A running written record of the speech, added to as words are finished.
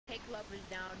Club is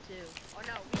down too. Oh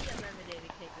no, we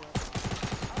eliminated K Club.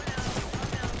 Oh no,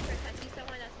 Chris, I see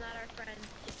someone that's not our friend.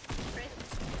 Chris.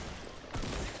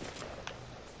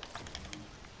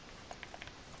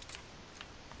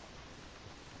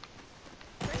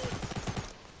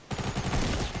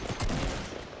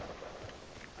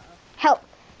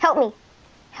 Help me.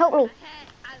 Help me.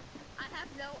 I have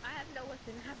no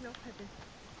weapon. I have no weapon.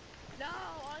 No,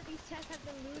 all these chests have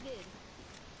been looted.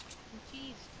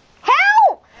 Jeez.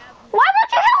 Help! Why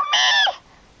won't you help me?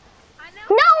 I know.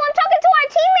 No, I'm talking to our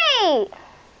teammate.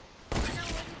 I know,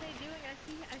 what are they doing?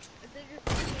 They're just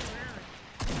running around.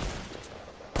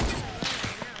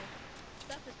 Right now.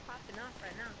 Stuff is popping off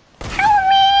right now. Help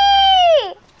me!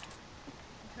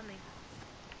 I'm coming.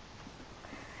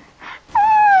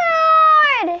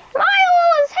 God!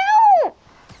 Miles, help!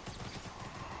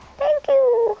 Thank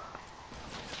you.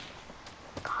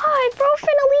 God, bro,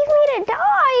 finna leave me to die.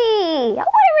 I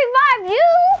want to revive you.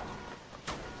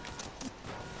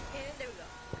 And there we go.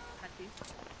 Got you.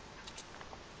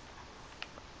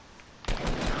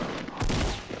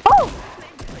 Oh!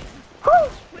 Oh!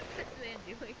 What's this man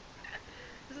doing?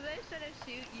 This man's trying to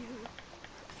shoot you.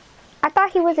 I thought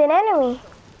he was an enemy.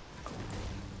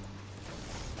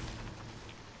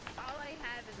 All I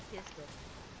have is a pistol.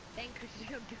 Thank you,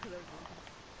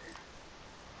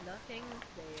 Nothing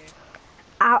there.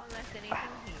 Ow. Unless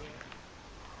anything here.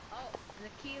 Oh, the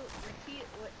key,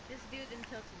 what, this dude in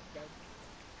tilt is dead.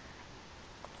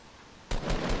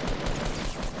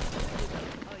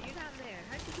 Oh, you're down there.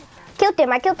 How'd you get down? Killed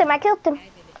him, I killed him. Yeah, I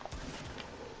did it.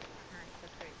 Nice,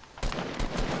 that's great.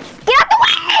 Get out the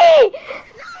way!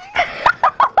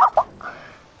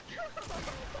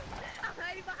 I'm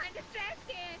hiding behind the trash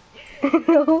can.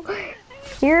 No,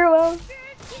 you're well.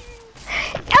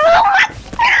 Oh my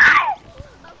God!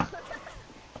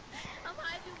 I'm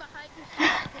hiding behind the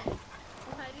trash can.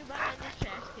 I'm hiding behind the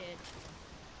trash can.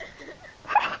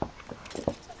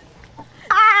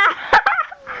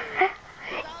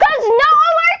 Cause no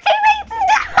of our teammates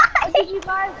died! What did you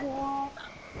guys want?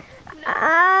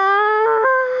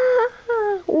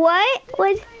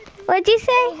 What'd you What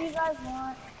say? did you guys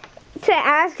want? To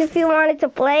ask if you wanted to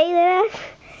play this?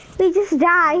 We just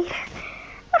died.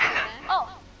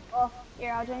 Oh,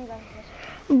 here, I'll join you guys.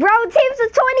 Bro, teams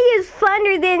of 20 is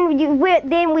funner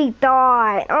than we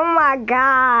thought. Oh my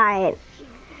God.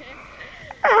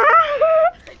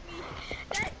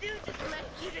 That dude just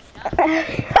left you to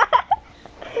die.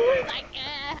 Like,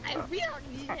 I really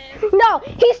need him. No,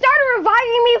 he started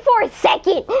reviving me for a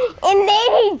second, and then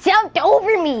he jumped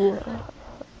over me.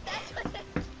 That's what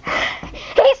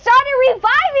He started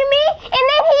reviving me, and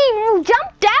then he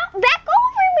jumped out back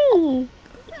over me.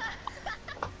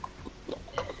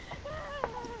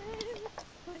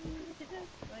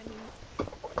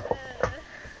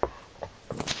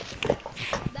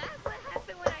 That's what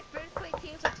happened when I first played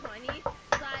Teams of 20,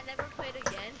 so I never played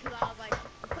again, because I was like,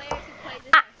 the players who play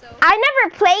this are so... I never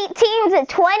played teams at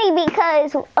 20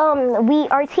 because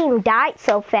our team died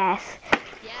so fast.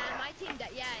 Yeah, my team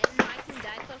died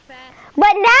so fast.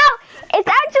 But now it's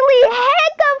actually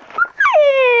heck of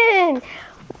fun.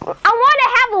 I want to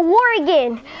have a war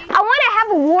again. I want to have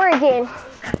a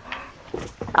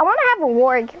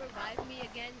war again. Revive me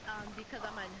again, because I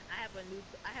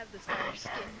have the star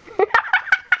skin.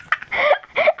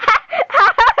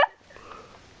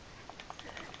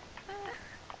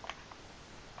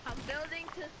 I'm building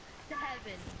to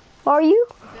heaven. Are you?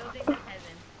 I'm building to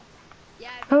heaven.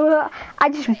 Yeah, I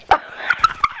just.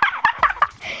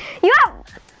 You have.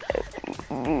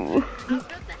 I'm built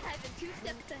to heaven. 2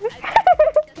 steps to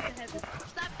heaven.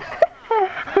 Stop showing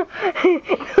off.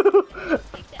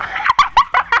 Take that.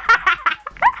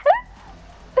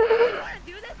 You wanna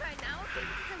do this right now?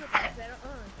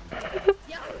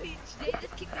 Yo, they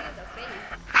just kicked me in the face.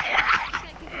 You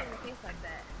can't kick me in the face like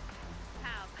that.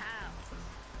 Pow, pow.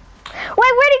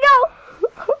 Wait, where'd he go?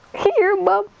 Your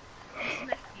bum.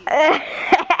 Smack you.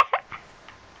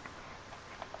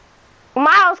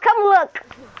 Miles, come look.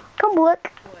 Come look.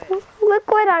 What? Look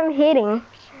what I'm hitting.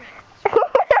 Smack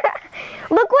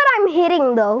you. Look what I'm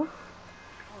hitting though.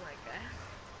 Oh my god.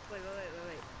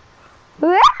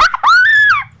 Wait.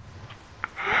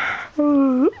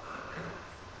 Mhm.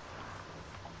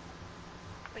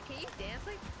 Wait, can you dance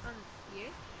like on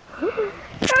here?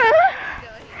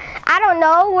 I don't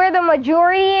know where the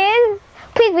majority is.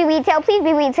 Please be retail, please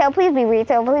be retail, please be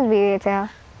retail, please be retail.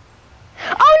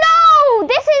 Oh no!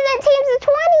 This isn't teams of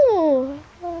 20!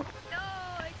 No,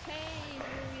 it changed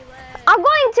when we left. I'm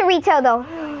going to retail though.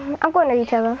 I'm going to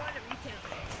retail though. We're going to retail.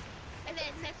 And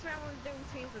then next round we're doing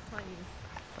teams of 20.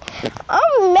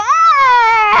 I'm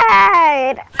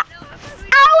mad! I know,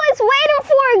 I was waiting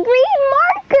for a green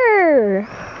marker! here.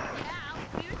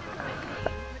 We were just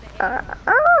waiting for the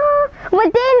arrow.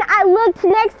 But then I looked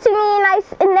next to me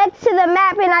and next to the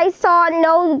map and I saw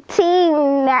no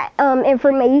team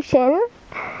information.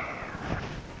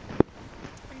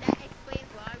 And that explains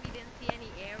why we didn't see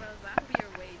any arrows while we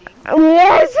were waiting.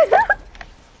 Yes.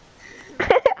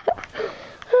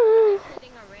 Just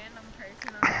hitting a random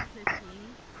person on the team.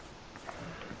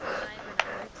 Not even on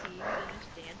their team, they're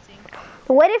just dancing.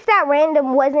 What if that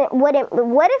random wasn't? What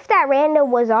if that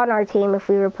random was on our team if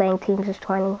we were playing teams of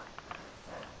 20?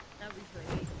 That'd be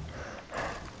funny.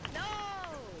 No!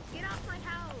 Get off my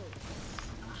house!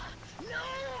 No!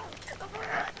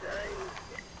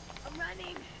 I'm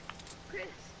running! Chris!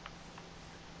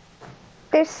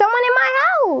 There's someone in my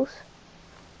house.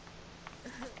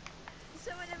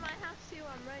 Someone in my house too,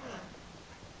 I'm running.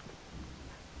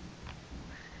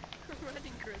 I'm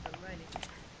running, Chris, I'm running.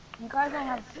 You guys don't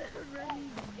have. I'm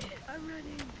running. I'm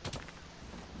running.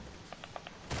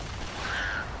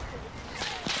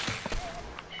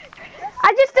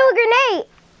 I just threw a grenade.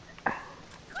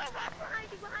 Behind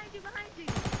you, behind you, behind you!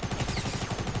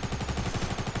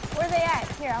 Where are they at?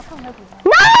 Here, I'll come help you.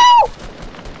 No!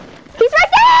 He's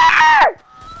right there!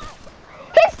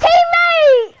 His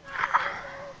teammate!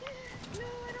 No,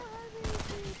 I don't have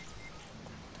anything.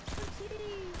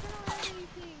 Please, I don't have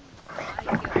anything.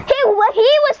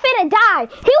 He was finna die.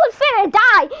 He was finna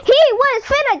die. He was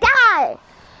finna die.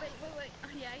 Wait. Oh,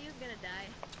 yeah, he was gonna die.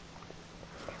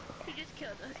 He just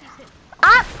killed us. He's hit.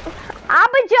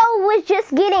 Abajo was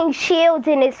just getting shields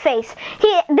in his face.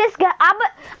 This guy,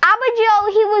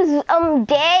 Abajo, he was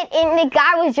dead, and the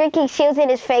guy was drinking shields in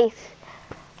his face.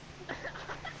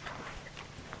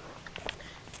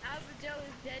 Joe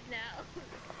is dead now.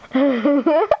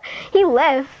 He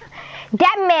left.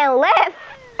 That man left.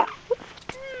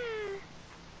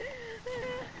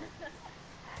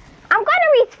 I'm gonna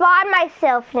respawn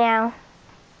myself now.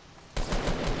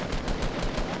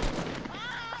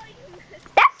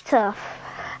 That's tough.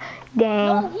 No,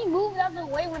 Dang. he moved out of the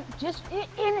way when just in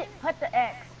it. Put the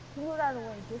X. He moved out of the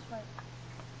way just right.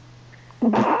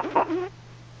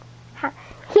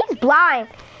 He's blind.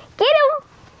 Get him.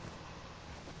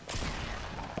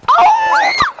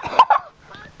 Oh!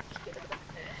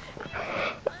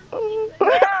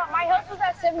 Yeah, my health was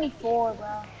at 74, bro.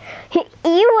 He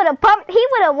would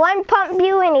have one pumped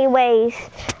you anyways.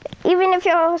 Even if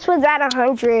your host was at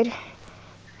 100.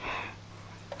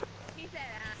 He said,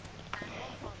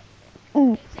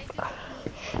 Mm.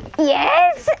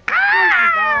 Yes.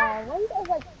 Ah! God, why do you guys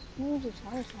like teams of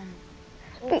 20 so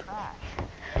much?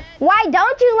 Why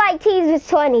don't you like teams with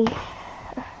 20?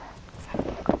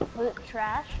 Was it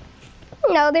trash?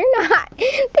 No, they're not.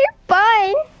 They're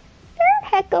fun. They're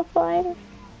hecka fun.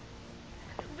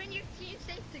 when your team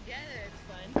stays together, it's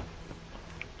fun.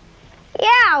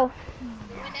 Yeah.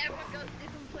 When everyone goes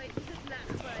different places, it's not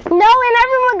fun. No, when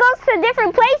everyone goes to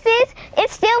different places,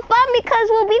 it's still fun because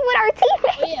we'll be with our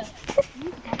teammates.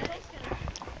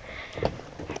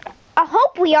 I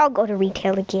hope we all go to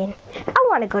retail again. I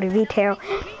want to go to retail.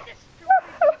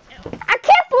 I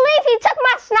can't believe he took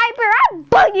my sniper. I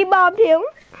buggy bombed him.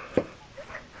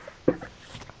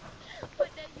 But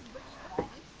then you boogie bombs.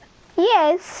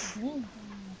 Yes.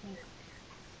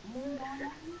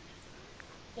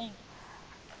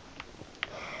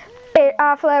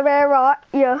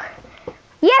 Yeah.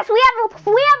 Yes, we have a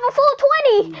full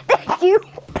 20. Thank you.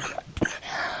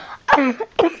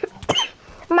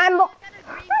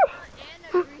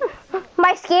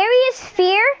 My scariest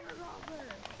fear.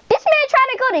 This man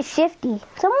trying to go to Shifty.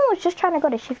 Someone was just trying to go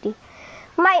to Shifty.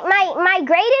 My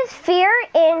greatest fear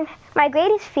in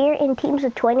teams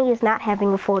of 20 is not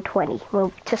having a full 20.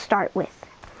 Well, to start with.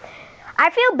 I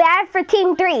feel bad for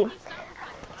team 3.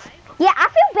 Yeah, I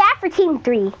feel bad for team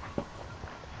 3. And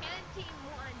team 1,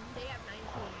 they have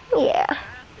 19. Yeah. Right off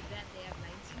the bat, they have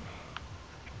 19.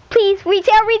 Please,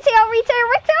 retail.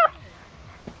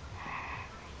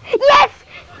 Yes!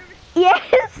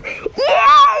 Yes!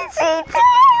 Yes!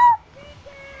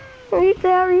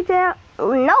 Retail. No.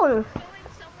 Going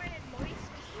somewhere in moist.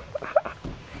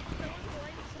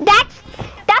 That's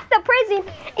the prison.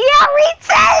 Yeah,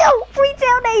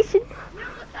 retail nation. No,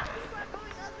 some people are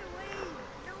going other ways.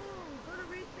 No, go to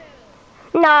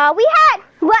retail. Nah,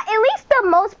 well, at least the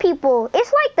most people.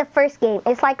 It's like the first game.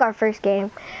 It's like our first game.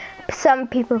 Some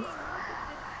people.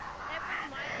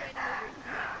 Everyone's migrating over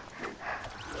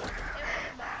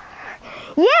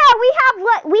here. Yeah,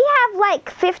 we have like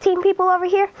 15 people over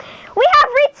here.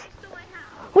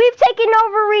 We've taken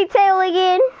over retail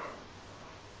again.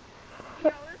 Yo,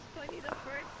 it was funny the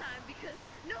first time because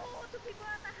two people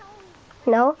at the house.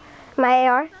 No, my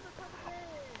AR. Another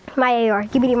couple. My AR.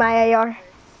 Give me my AR. Okay,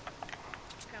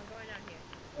 I'm going down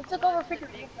It took over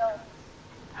freaking AR.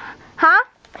 Huh?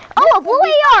 Oh, a blue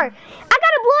AR! I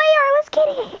got a blue AR, let's get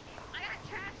it! I got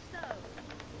trash though.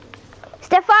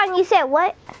 Stefan, you said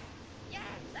what? Yes,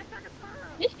 I found a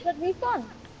pump. This should be fun.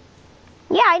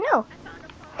 Yeah, I know. I found a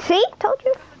pump. See? Told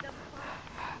you. From a double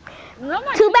pump. No,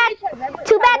 my Too bad- teammates have never-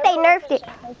 too bad have they never nerfed it.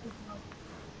 same place as mine.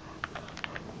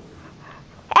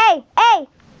 Hey, hey,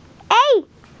 hey!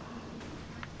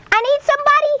 I need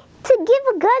somebody to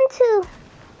give a gun to.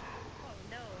 Oh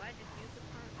no, I just used the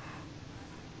pump.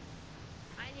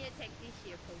 I need to take these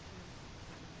sheer potions.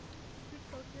 These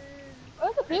potions.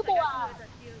 Where's the people I at? got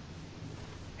you with the shield.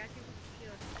 Got you with the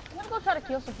shield. I'm gonna go try to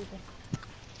kill some people.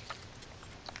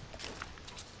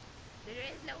 There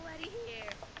is nobody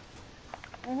here.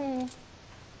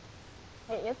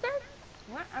 Hey, is there?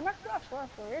 I'm not sure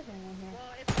if there is anyone here.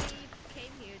 Well, if we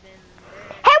came here, then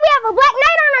there. Hey, we have a Black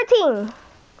Knight on our team.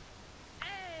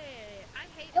 Hey, I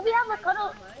hate. Yeah, we have a Fortnite cuddle.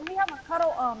 so much. We have a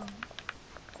cuddle.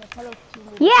 The cuddle team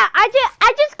leader. Yeah,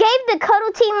 I just gave the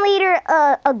cuddle team leader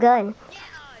a gun. Yeah,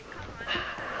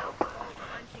 oh, come on.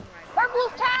 Punching right.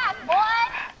 Purple's tag, boy.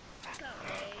 What's up,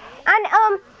 babe? And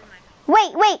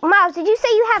wait, Miles, did you say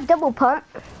you have double pump?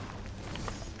 No,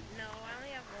 I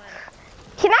only have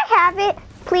one. Can I have it,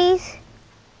 please? Okay,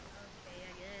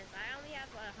 I guess. I only have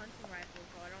a hunting rifle,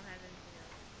 so I don't have anything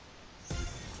else.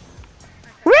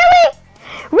 Really?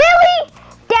 Really?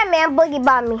 That man boogie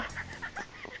bombed me.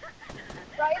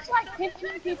 Bro, it's like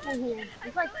 15 people here.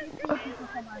 It's like 15 people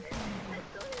from our team. I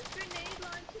stole his grenade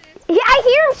launcher. Yeah, I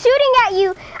hear him shooting at you.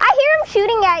 I hear him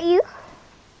shooting at you.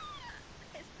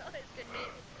 I stole his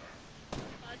grenade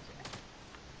launcher.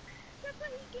 That's what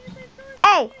he gave me.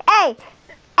 Hey,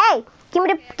 give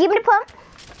me the pump.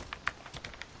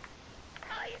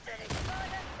 Oh, you said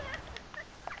explode.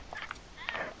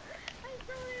 I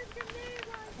stole his grenade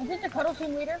launcher. Is this the cuddle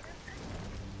team leader?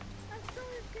 I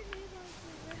stole his grenade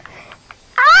launcher.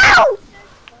 Ow!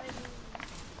 That's funny.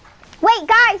 Wait,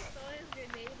 guys. Stole his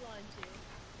grenade launcher.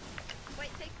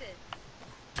 Wait, take this.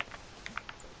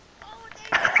 Oh, there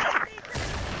you go.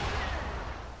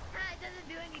 It doesn't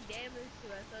do any damage to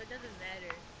us, so it doesn't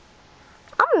matter.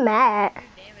 I'm mad. Do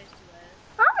damage to us.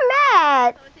 I'm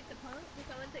mad. Someone take the pump? Did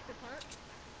someone take the pump?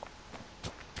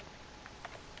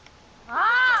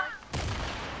 Ah!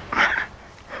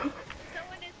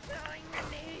 Someone is throwing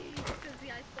grenades because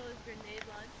I stole his grenade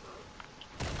launcher.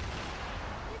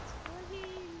 It's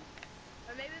funny.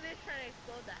 Or maybe they're trying to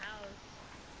explode the house.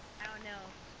 I don't know.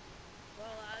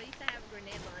 Well, I used to have a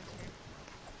grenade launcher.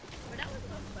 But that was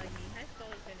so funny. I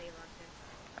stole his grenade launcher.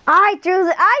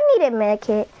 I need a med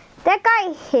kit. That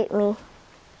guy hit me.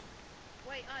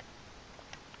 Wait,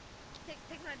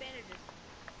 take my bandages.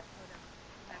 Oh no.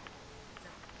 Back. No.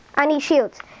 I need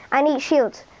shields. I need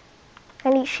shields. I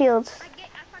need shields. I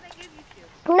thought I gave you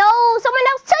shields. No, someone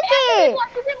else took it. I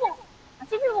see people. I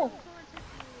see people. Someone took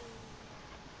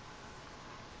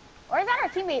you. Or is that our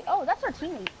teammate? Oh, that's our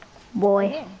teammate. Boy,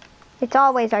 Yeah. it's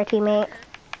always our teammate.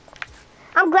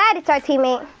 I'm glad it's our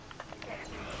teammate.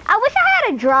 I wish I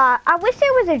had a drop. I wish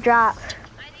there was a drop.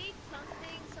 I need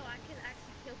something so I can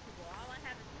actually kill people. All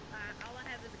I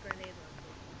have is a grenade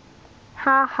launcher.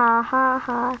 Ha ha ha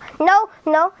ha. No.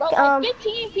 Bro, like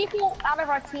 15 people out of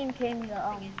our team came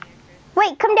to,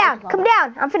 Wait, come down. Come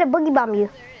down. I'm finna boogie bomb you.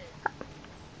 There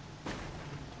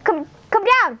is. Come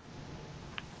down.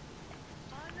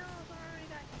 Oh no, someone already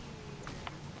got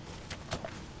you.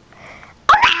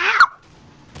 Oh no!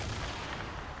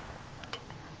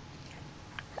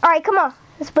 All right, come on.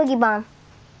 Let's boogie bomb.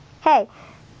 Hey.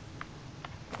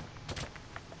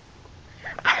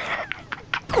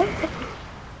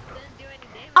 Doesn't do any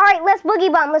damage. All right, let's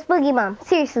boogie bomb. Let's boogie bomb.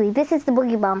 Seriously, this is the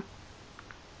boogie bomb.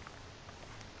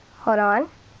 Hold on.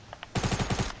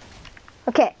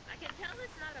 Okay, I can tell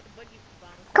it's not a boogie bomb.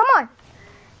 come on.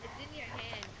 It's in your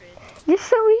hand, Chris. You're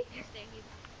so weak. You stay here.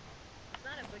 It's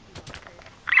not a boogie bomb, Chris.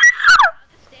 I'll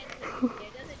just stand here.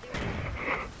 It doesn't do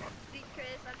anything. See,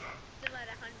 Chris, I'm still at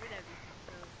 100 everything,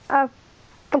 so. I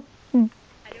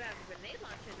do have a grenade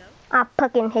launcher, though. I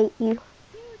fucking hate you.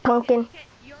 Pumpkin. It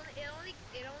only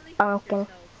hurts Pumpkin.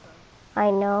 yourself, so.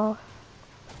 I know.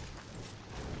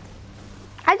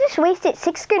 I just wasted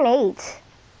 6 grenades.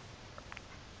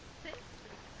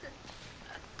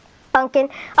 Pumpkin.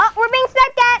 Oh, we're being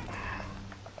sniped at.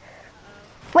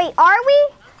 Wait, are we?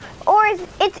 Or is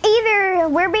it's either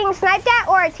we're being sniped at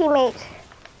or our teammates?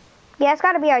 Yeah, it's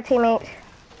gotta be our teammates.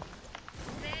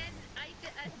 Man,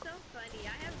 that's so funny.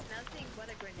 I have nothing but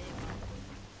a grenade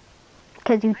launcher.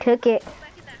 Cause you took it. Go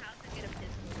back in the house and get a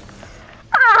pistol.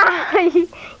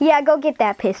 Ah, yeah, go get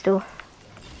that pistol.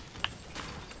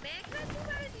 Man, can I do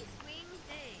one of these swing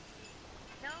things?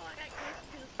 No, I got Chris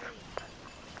to the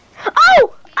swing.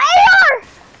 Oh!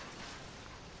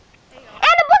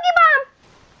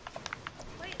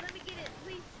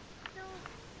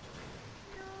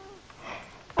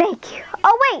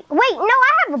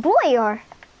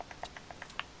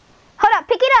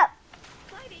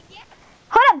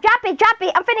 it, drop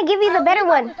it. I'm finna give you the better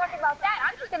one. We're talking about that.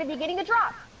 I'm just gonna be getting a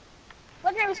drop.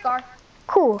 Legendary Scar.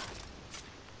 Cool.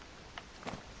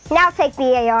 Now take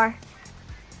the AR.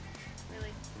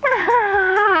 Really? Now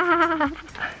someone's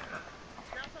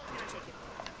gonna take it.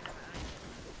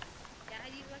 Yeah, how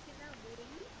do you like it now, booty?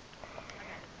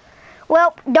 Okay.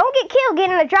 Well, don't get killed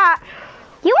getting a drop.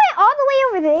 You went all the way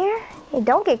over there. Hey,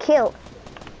 don't get killed.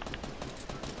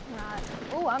 Right.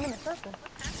 Oh, I'm in a circle.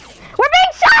 We're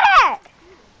being shot at!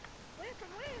 Where? From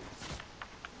where?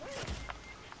 Where?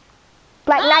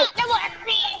 Black Knight.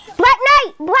 Black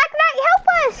Knight! Black Knight, help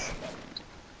us!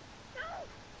 No!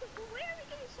 Where are we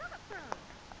getting shot from?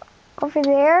 Over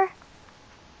there.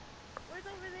 Where's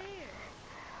over there?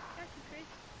 Got you, Chris.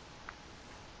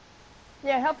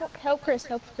 Yeah, help Chris,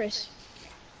 help Chris.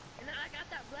 And then I got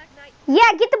that Black Knight.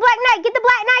 Yeah, get the Black Knight, get the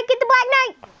Black Knight, get the Black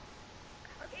Knight!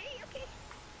 Okay, okay.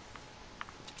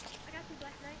 I got you,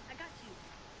 Black Knight. I got you.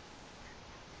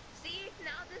 See,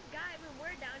 now this guy, when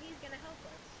we're down, he's gonna help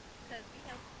us. Because we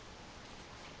help.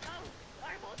 Oh,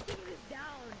 our whole team is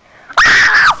down.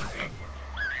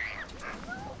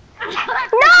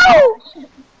 No!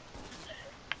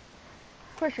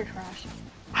 Chris, you're trash.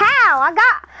 How? I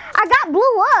got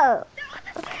blew up.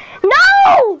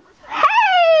 No!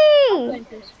 Hey! Oh, I'm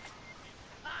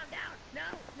down. No,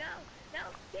 no, no.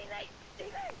 Teammate,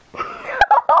 teammate.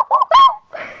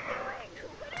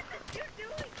 What is this dude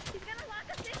doing? He's gonna lock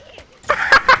us in here.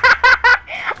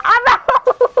 I'm out.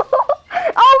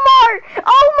 Omar!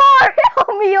 Omar!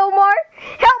 Help me, Omar!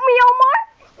 Help me, Omar!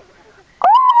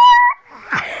 Omar!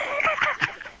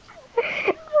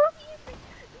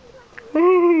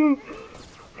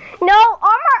 No,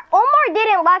 Omar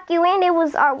didn't lock you in. It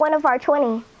was one of our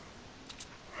 20.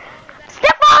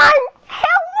 Stefan!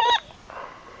 Help me!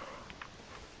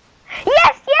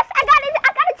 Yes, yes, I got it.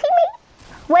 I got a teammate.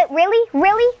 Wait, really?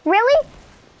 Really? Really?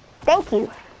 Thank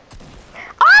you.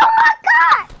 Oh my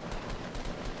God!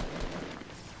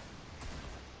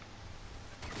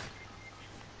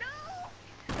 No!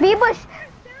 Be bush.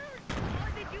 Oh,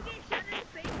 did you get shot in the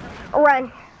face?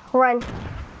 Run. Run.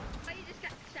 Oh, you just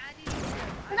got shot in the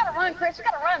We gotta run, Chris. We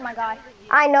gotta run, my guy.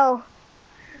 I know.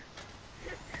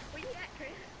 Where you at, Chris?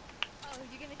 Oh,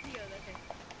 you're gonna see that thing.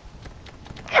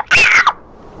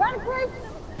 Run, Chris.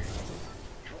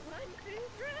 Run, Chris,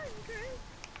 run, Chris.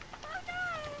 Oh no!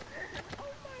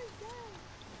 Oh my God.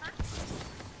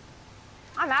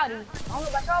 I'm outie. I don't know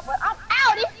about y'all, but I'm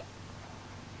outie.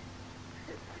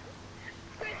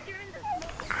 Chris, you're in the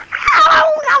smoke.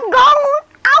 Oh, I'm gone.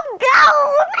 I'm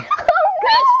gone.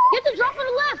 Chris, get the drop on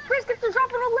the left. Chris, get the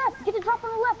drop on the left. Get the drop on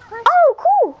the left, Chris. Oh,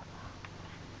 cool.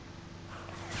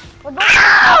 We're going.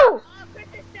 Ow! Oh, Chris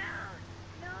is down.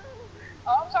 No.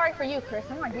 Oh, I'm sorry for you, Chris.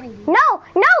 I'm not getting you. No,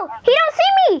 no, he don't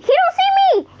see me. He don't see me.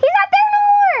 He's not there no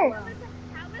more.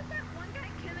 How is that one guy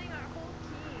killing our whole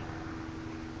team?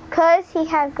 Cause he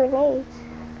has grenades.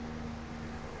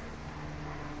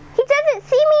 He doesn't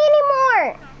see me anymore.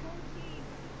 Our whole team.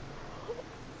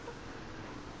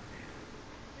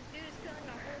 This dude is killing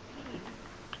our whole team.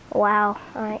 Wow.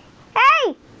 All right.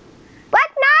 Hey,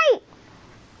 Black Knight.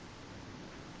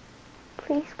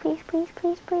 Please, please, please,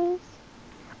 please, please.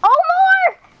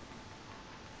 Omar.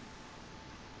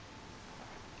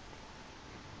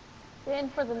 Then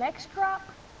for the next drop,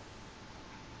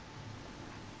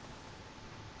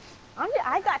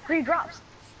 I got 3 drops.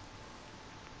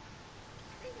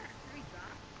 They got 3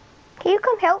 drops. Can you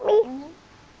come help me? No.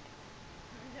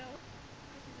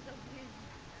 This is so weird.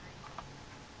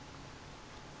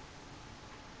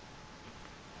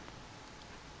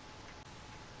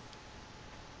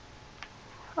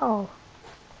 Oh.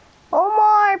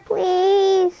 Omar,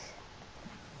 please.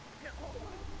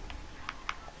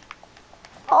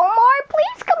 Omar,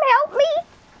 please come help me.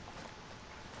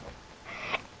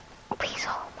 Please,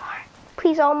 Omar.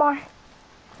 Please, Omar.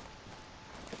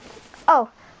 Oh,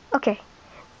 okay.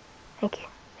 Thank you.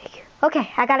 Thank you. Okay,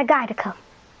 I got a guy to come.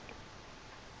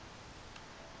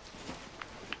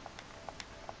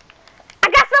 I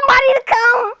got somebody to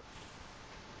come.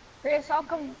 Chris, I'll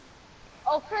come.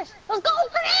 Oh, Chris, let's go,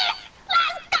 Chris!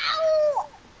 Let's go!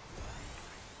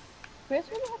 Chris,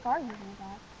 where the heck are you, my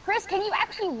guy? Chris, can you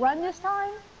actually run this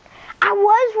time? I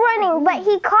was running, but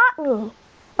he caught me.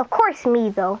 Of course, me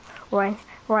though. Run,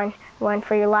 run, run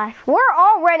for your life. We're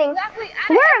all running. Exactly.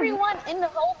 Out of everyone in the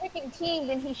whole freaking team,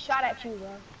 then he shot at you,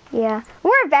 bro. Yeah,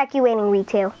 we're evacuating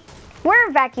retail. We're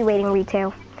evacuating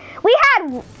retail. We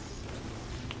had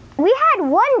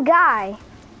one guy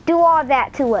do all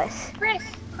that to us.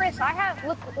 Chris, I have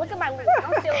look at my loot.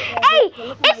 Don't steal it, man. Hey, Look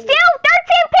at my it's loot. still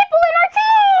 13 people in our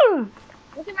team.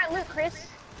 Look at my loot, Chris.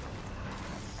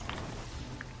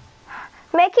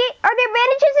 Make it. Are there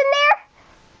bandages in there?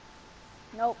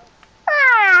 Nope.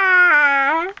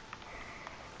 Ah.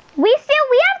 We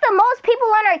have the most people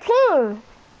on our team.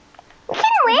 We can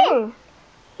win.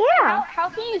 Yeah. How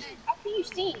can you see? How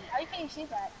can you see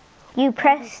that? You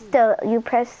press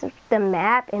the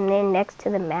map and then next to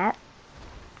the map.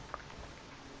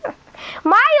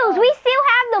 Miles, we still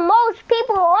have the most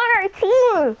people on our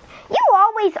team. You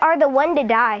always are the one to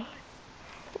die.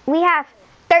 We have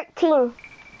 13.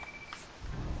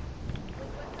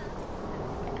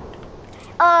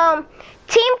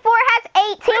 Team 4 has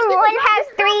 8, Team 1 has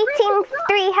 3, Team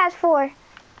 3 has 4.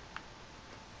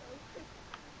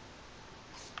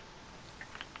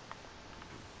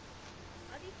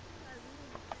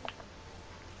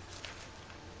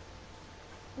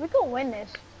 We can win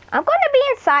this. I'm gonna be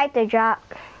inside the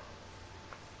drop.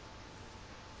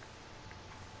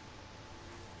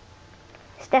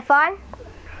 Stefan?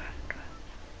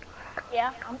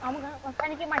 Yeah, I'm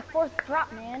trying to get my 4th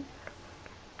drop, man.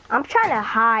 I'm trying to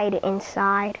hide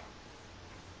inside.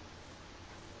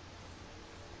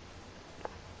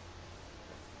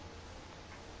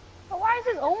 But why is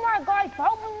this Omar guy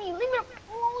following me? Leave it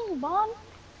alone, you bum.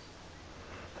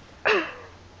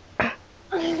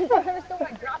 I'm gonna steal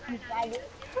my drop, you faggot.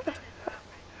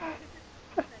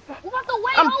 Move out the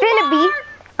way,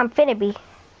 I'm finna be.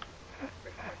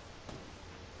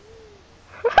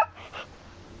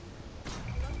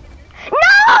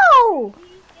 No!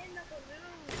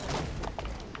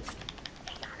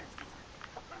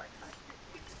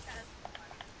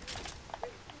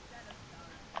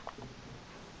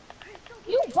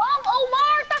 You bum,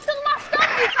 Omar! Stop stealing my stuff,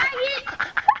 you faggot!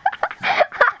 Oh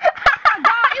my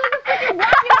god, it was a freaking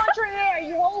rocket launcher in there,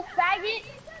 you whole faggot!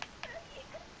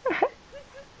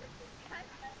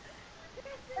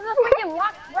 There's a freaking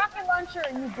rocket launcher,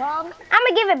 you bum! I'ma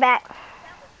give it back.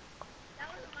 That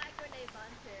was my grenade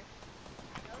launcher.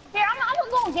 Here, I'm gonna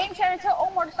go on game chat and tell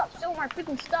Omar to stop stealing my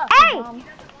freaking stuff, Hey! you bum.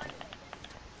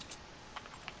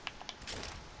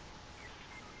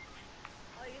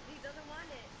 Oh, he doesn't want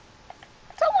it.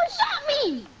 Someone shot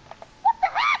me! What the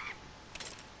heck?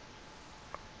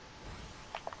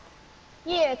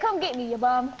 Yeah, come get me, you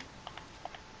bum.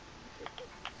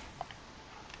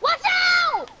 Watch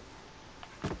out!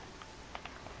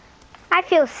 I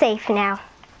feel safe now.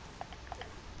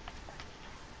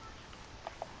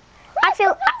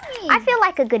 I feel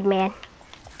like a good man.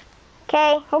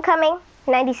 Okay, I'm coming.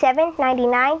 97,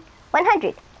 99,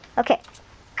 100. Okay.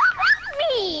 Come help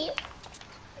me!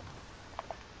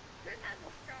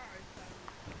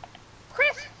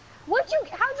 Chris,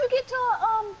 how'd you get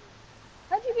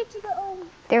to the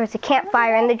There was a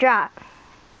campfire in the drop.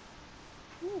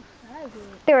 Ooh, faggot.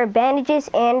 There were bandages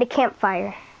and a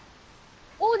campfire.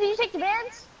 Oh, did you take the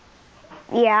bands?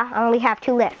 Yeah, I only have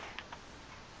 2 left.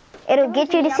 It'll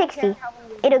get you to 60.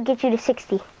 It'll get you to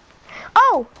 60.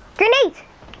 Oh, grenades!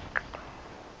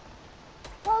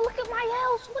 Oh, look at my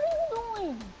house. What are you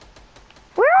doing?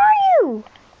 Where are you?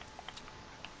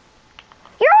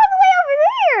 You're all the way over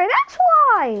there. That's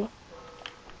why.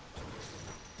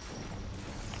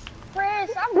 Chris,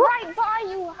 I'm right by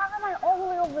you. How am I all the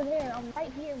way over there? I'm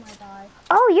right here, my guy.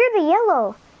 Oh, you're the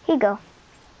yellow. Here you go.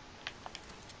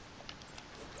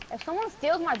 If someone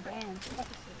steals my band,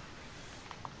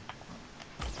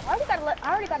 I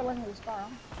already got a legendary star.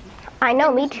 I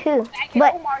know, me too.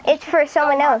 But it's for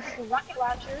someone else. Rocket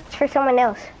launcher. It's for someone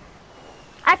else.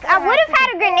 I would have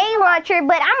had a grenade launcher,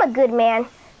 but I'm a good man.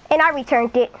 And I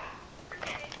returned it.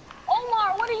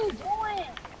 Omar, what are you doing?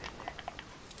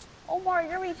 Omar,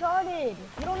 you're retarded.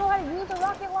 You don't know how to use a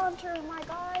rocket launcher, my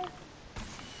guy.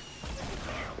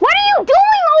 What are you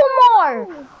doing, Omar?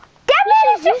 That man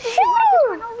is just shooting.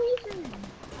 For no reason.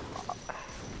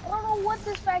 I don't know what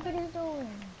this faggot is doing.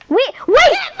 Wait!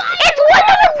 It's one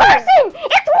other person!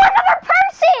 It's one other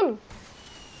person!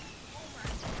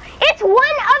 It's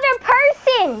one other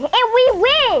person! And we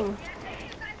win!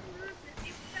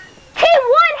 Team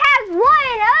 1 has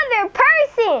one other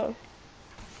person!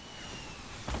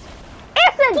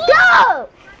 It's a dub!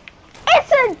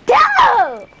 It's a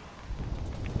dub!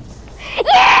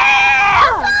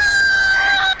 Yeah!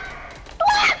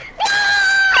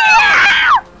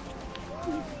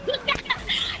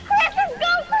 Let's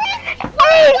go!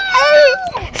 Hey!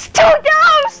 It's 2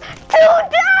 dubs! 2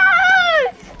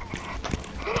 dubs!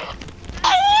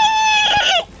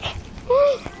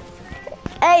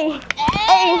 Hey!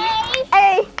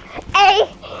 Hey!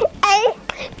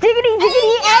 Diggity,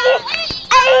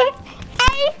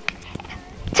 hey!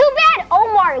 Too bad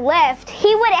Omar left.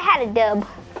 He would have had a dub.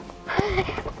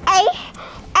 Hey!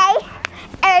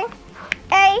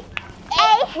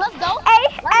 Let's go.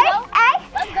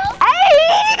 Let's go.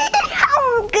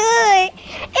 I'm good.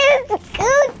 It's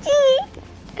Gucci.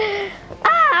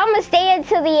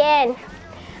 again.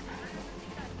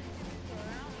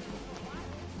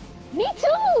 Me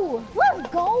too. Let's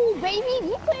go, baby.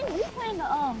 We playing the 20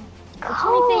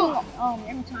 thing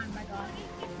every time. My God.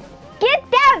 Get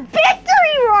that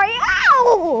victory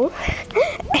royale!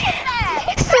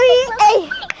 Sweet, hey,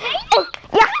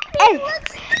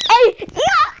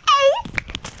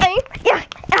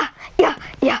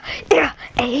 yeah,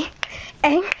 hey,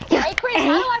 Hey, Chris,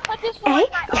 how do I put this for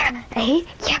like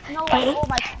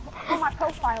my on my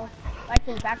profile, like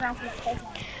the background for the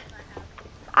profile?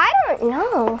 I don't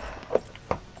know.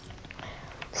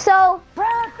 So,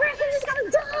 Bruh, Chris, we just got a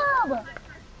dub.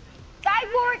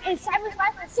 Cyborg and Cyber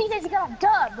Spice and CJ just got a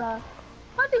dub, bruh.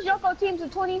 Put these Yoko teams in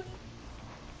 20.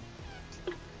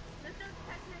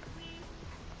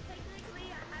 Technically,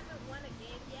 I haven't won a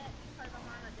game yet because I'm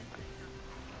on a different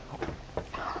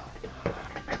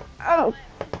account. I'm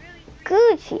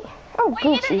Gucci. I'm Wait,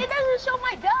 Gucci. it doesn't show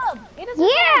my dub. It doesn't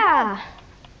Yeah. show my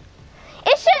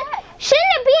It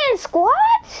shouldn't it be in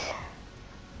squads? dub.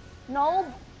 No.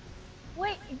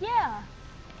 Wait, yeah.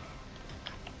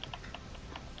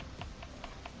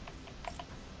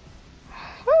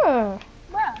 Hmm.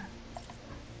 Bruh.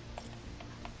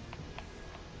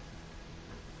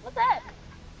 What's that?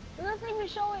 It doesn't even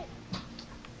show it.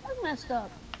 That's messed up.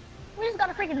 We just got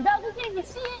a freaking dub. We can't even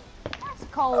see it. That's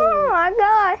cold. Oh my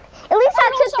god. At least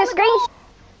I took the screenshot.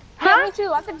 Yeah, Huh? me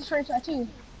too. I took the screenshot too.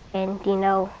 And you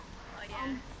know,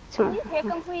 Can you pick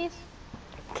him, please?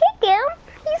 kick him.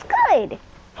 He's good.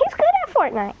 He's good at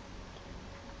Fortnite.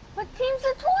 But teams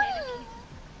are 20.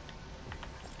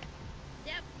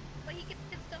 Yep, but he can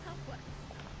still help us.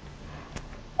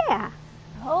 Yeah.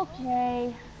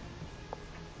 Okay.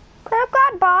 Crap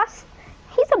God boss.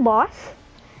 He's a boss.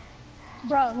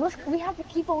 Bro, we have to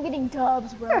keep on getting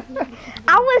dubs, bro.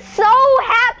 I was so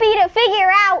happy to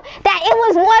figure out that it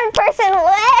was one person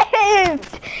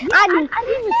left. I didn't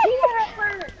even see that at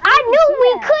first. I knew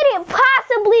we couldn't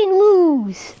possibly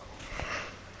lose.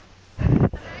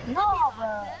 No,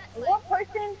 bro. One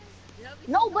person.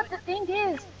 No, but the thing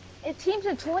is, if teams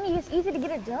are 20, it's easy to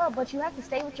get a dub, but you have to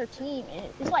stay with your team. And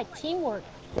it's like teamwork.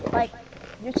 Like,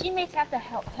 your teammates have to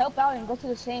help out and go to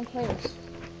the same place.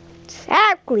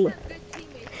 Exactly. Yeah,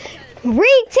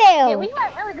 Retail. we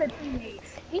had really good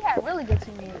teammates. We had really good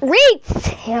teammates.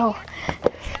 Retail.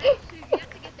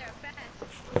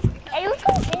 Hey, let's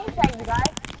go game chat, you guys.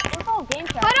 Let's go game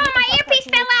chat. Hold on, my earpiece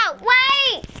fell out.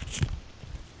 Wait.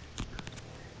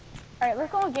 Alright,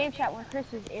 let's go on game chat when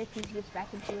Chris's earpiece gets back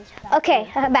into his pack. Okay,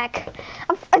 I'm back.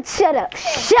 Shut up.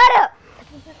 Shut up.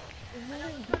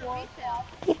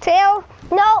 Retail?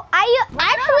 No, I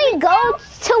actually go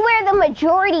to where the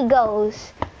majority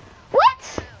goes.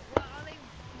 What?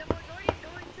 The majority is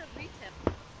going to retail.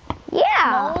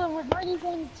 Yeah. No, the majority's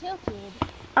going tilted.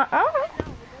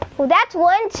 Well, that's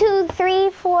 1, 2, 3,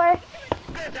 4.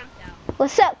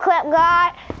 What's up, Clap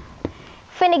God?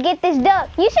 Finna get this dub.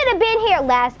 You should have been here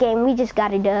last game. We just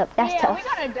got a dub. That's Yeah, tough. we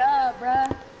got a dub,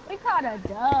 bruh. We got a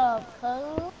dub,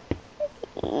 cuz.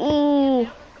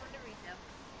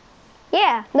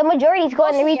 Yeah, the majority's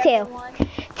going to retail.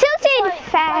 Tilted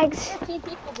fags. 15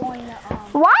 people going to,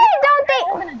 Why don't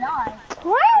we're they? gonna die.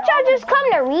 Why don't y'all just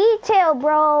come to retail,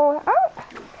 bro?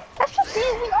 That's just. See,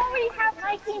 we already have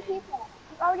 19 people.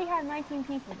 We already have 19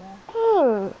 people, bro.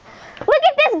 Look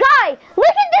at this guy.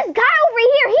 Look at this guy over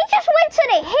here. He just went to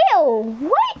the hill.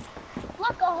 What?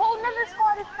 Look, a whole nother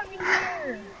squad is coming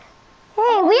here.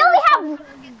 Hey, we only have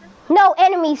no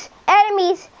enemies.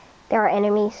 Enemies. There are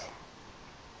enemies.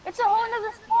 It's a whole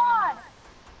nother squad.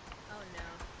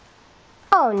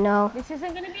 Oh no. This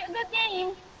isn't gonna be a good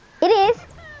game. It is.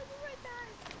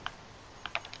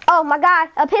 Oh my god,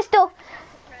 a pistol.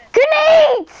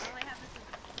 Grenades!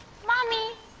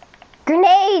 Mommy.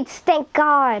 Grenades, thank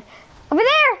god. Over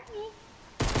there.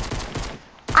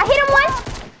 I hit him once.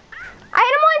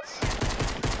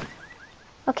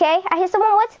 Okay, I hit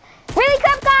someone once. Really,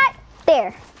 Cup God?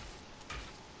 There.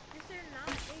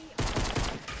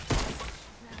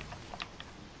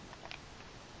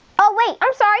 Oh wait,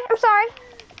 I'm sorry.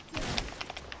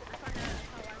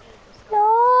 No,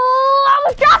 I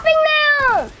was dropping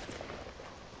them.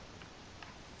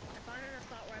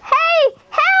 Hey,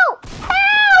 help!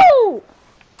 Help!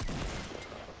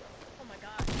 Oh my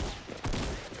god.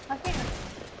 Okay.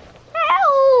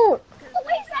 Help! Oh,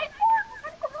 wait, Cyborg.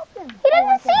 How do you help him? He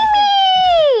doesn't see me!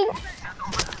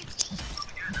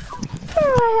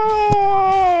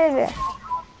 Good.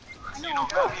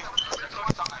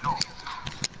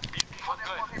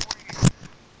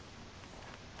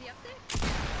 Is he up there?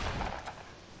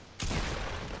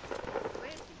 Where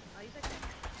is he? Oh, he's like that.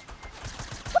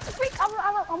 What the freak?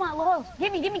 I'm at low.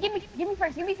 Give me first.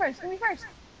 Give me first before you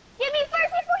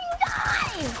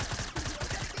dying.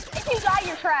 If you die,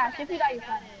 you're trash. If you die, you're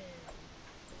trash.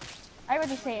 I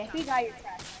already say it. If you die, you're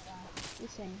trash.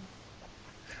 Just saying.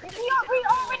 We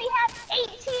already have 8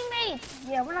 teammates.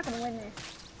 Yeah, we're not gonna win this.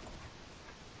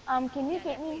 Can you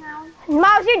get me now?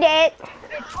 Miles, you're dead.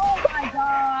 Oh my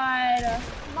god.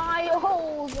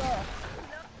 Miles.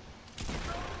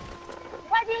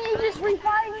 Why didn't you just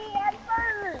revive me at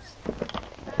first?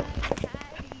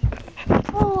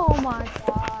 Oh my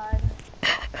god.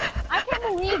 I can't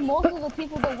believe most of the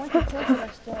people that went to church are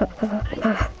still.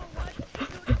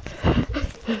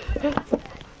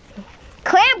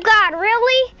 Clamp God,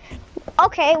 really?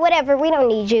 Okay, whatever. We don't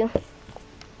need you.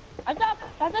 I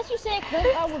thought you said Clamp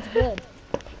God was good.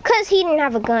 Cause he didn't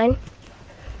have a gun.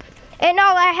 And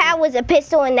all I had was a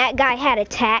pistol and that guy had a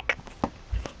tack.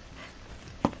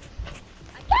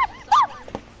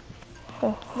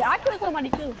 Yeah, I killed somebody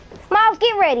too. Miles,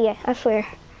 get ready, I swear.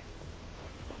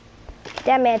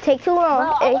 That man take too long.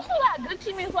 Bro, I wish we had good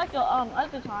teammates like the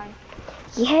other time.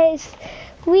 Yes,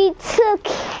 we took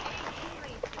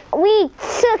a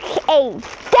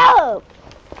dub.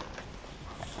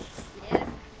 Yeah.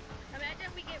 Imagine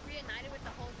if we get reunited with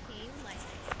the whole team, like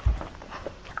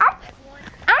everyone.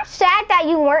 I'm sad that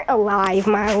you weren't alive,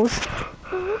 Miles.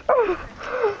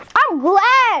 I'm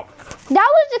glad. That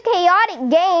was a chaotic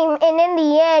game, and in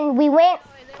the end, we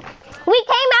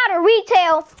came out of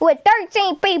retail with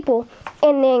 13 people,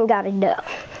 and then got a dub.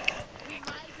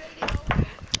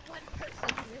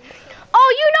 Oh,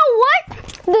 you know what?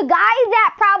 The guy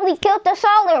that probably killed us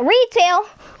all in retail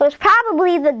was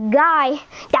probably the guy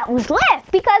that was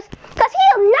left, because he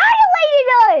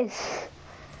annihilated us.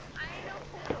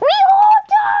 We all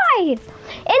died,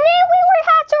 and then we would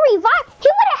have to revive.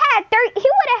 He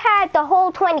would have had the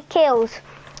whole 20 kills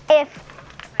if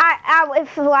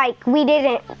like we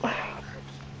didn't.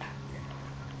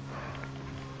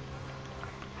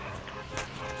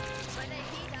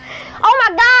 Oh my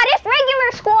God! It's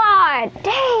regular squad.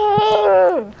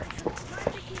 Dang.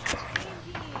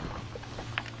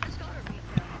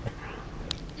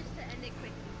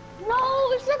 No,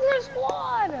 it's regular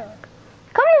squad.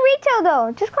 Come to retail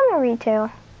though. Just come to retail.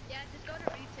 Yeah, just go to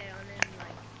retail and then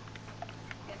like,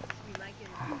 guess we might get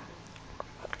it.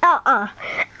 Ah.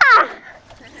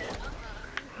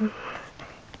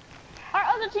 Our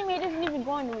other teammate isn't even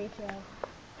going to retail.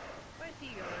 Where's he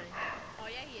going? Oh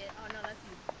yeah, he is. Oh no, that's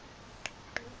you.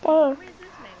 Dang. Where's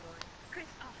this man going? Chris,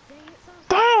 oh dang it, so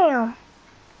Damn.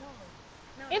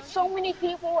 No, It's so many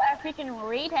people at freaking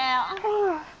retail.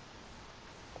 Damn.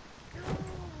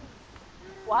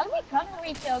 Why do we come to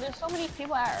retail? There's so many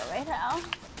people at retail.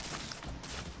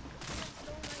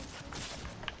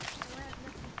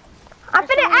 I'm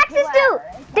finna ask this dude.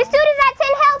 This dude is at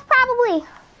 10 health probably.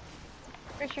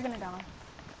 Chris, you're gonna die.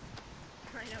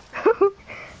 I know.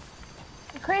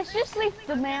 Chris, just leave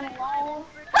the man alone.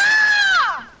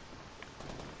 Ah!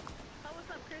 Oh, what's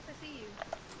up, Chris? I see you.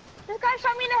 This guy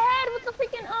shot me in the head with the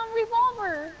freaking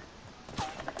revolver.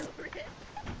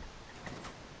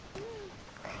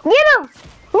 Get him!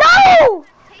 No!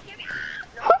 Take him.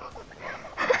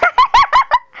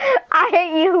 I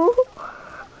hate you.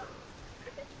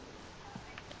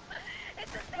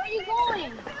 Where are you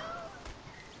going?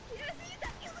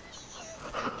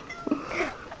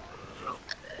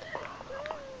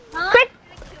 Huh?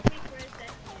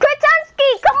 Kratunsky,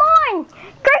 come on!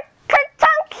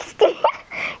 Kratunsky,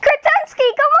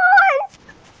 come on!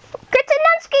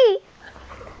 Kratunsky,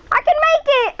 I can make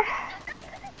it.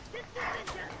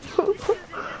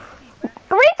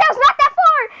 Retail's not that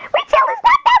far. Retail is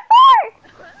not that far.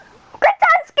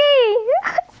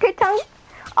 Kratunsky.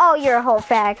 Oh, you're a whole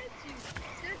fag.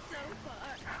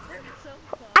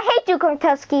 I hate you,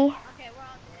 Kratunsky.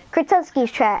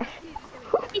 Kratunsky's trash.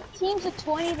 Teams of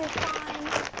 20 this time.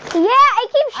 Yeah, I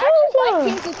keep I shooting.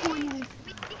 like teams of 20.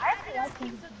 I actually like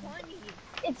teams of 20.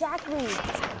 Exactly.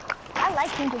 I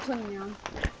like teams of 20 now.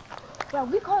 Yeah,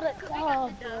 we called it.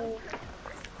 Oh, bro.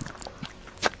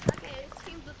 Okay, it's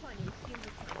teams of 20. It's teams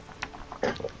of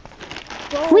 20.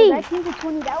 Bro, that teams of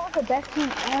 20, that was the best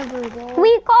team ever, bro.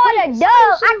 We called a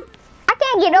dub. I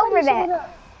can't get over that.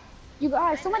 You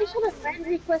guys, somebody should have friend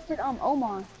requested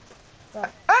Omar.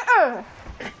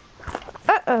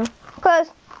 Cause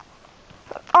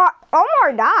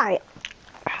Omar died.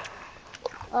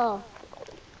 Oh.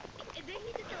 Did he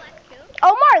get the last kill?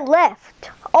 Omar left.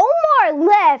 Omar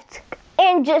left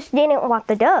and just didn't want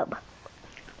the dub.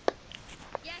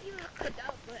 Yeah, he was the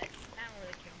dub, but I don't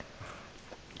really care.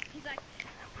 He's like,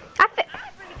 I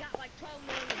already got like 12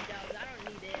 million dubs. I don't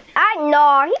need it. I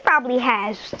know he probably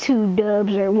has 2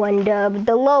 dubs or 1 dub.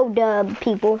 The low dub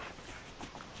people.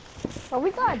 But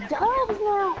we got dubs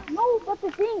now. No, but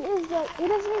the thing is that it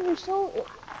doesn't even show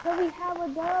that we have a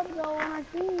dub though on our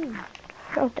team.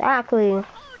 Exactly. Oh,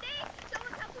 dang!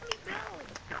 Someone's helping me build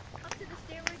up to the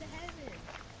stairway to heaven.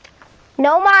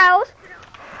 No, Miles.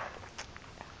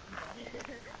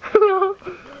 No!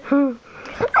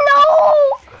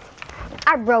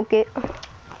 I broke it. I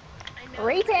know.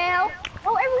 Retail.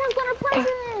 Oh, everyone's going to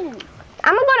Pleasant.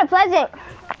 I'm gonna go to Pleasant. Let's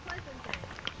go to Pleasant then.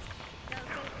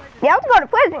 Yeah, let's go to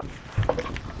Pleasant. Yeah, let's go to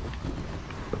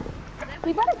Pleasant.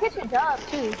 We better get a dub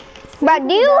too. But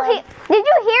did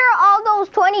you hear all those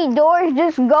 20 doors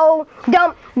just go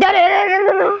dump? Da, da, da, da,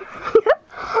 da, da.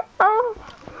 Oh.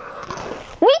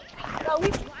 No, we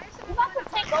about to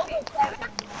take over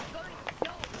Pleasant.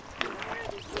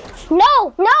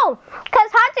 No, because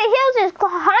Haunted Hills is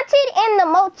haunted and the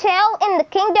motel in the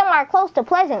kingdom are close to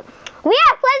Pleasant. We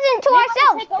have Pleasant to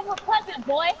ourselves. Take over Pleasant,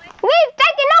 boy. We've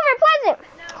taken over Pleasant.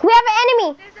 We have an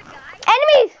enemy. There's a guy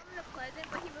Enemies. coming to Pleasant,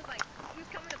 but he was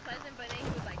coming to Pleasant, but then he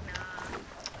was like, nah.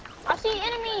 I see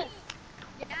enemies.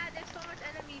 Yeah, there's so much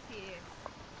enemies here.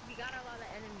 We got a lot of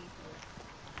enemies here.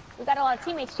 We got a lot of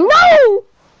teammates too. No!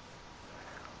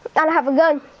 I don't have a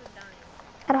gun. This is dying.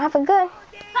 I don't have a gun.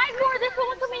 Side door, there's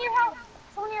someone coming in your house.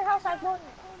 Someone in your house, side door.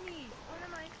 Oh, me. What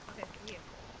am I? Okay, here.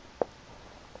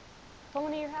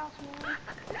 Someone in your house, man.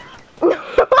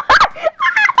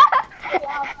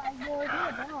 Wow, side door, you're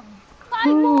a bum. Side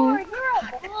door, you're a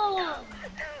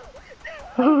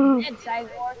bum. Dead side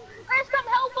door. Chris, come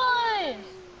help us.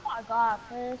 Oh my God,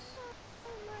 Chris.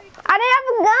 I didn't have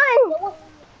a gun.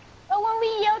 But when we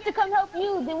yelled to come help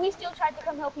you, then we still tried to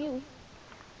come help you.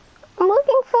 I'm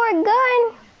looking for a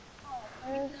gun.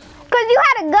 Cause you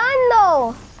had a gun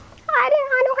though. I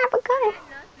don't have a gun.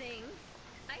 Nothing.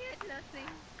 I had nothing.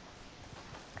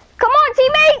 Come on,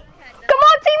 teammate. Come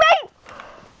on, teammate.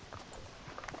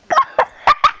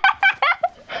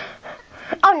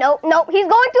 Oh no, he's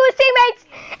going to his teammates.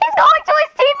 He's going to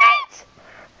his teammates.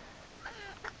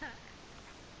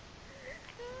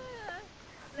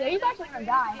 Yeah, you guys are gonna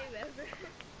die.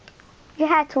 You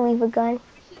had to leave a gun. We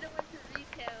should have went to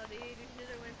retail, dude. We should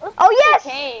have went to... Oh yes.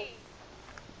 Okay.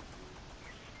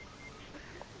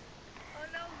 Oh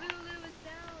no, Lulu is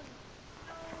down.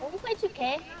 No. When we play 2K,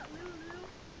 Not Lulu.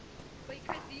 Wait,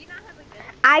 Chris, do you not have a gun?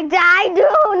 I do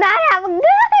not have a gun.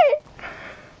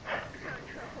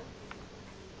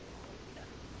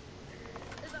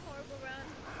 This is a horrible run.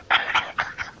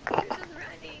 Chris is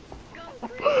running. Go,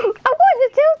 Chris. I'm going to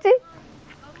tilt it.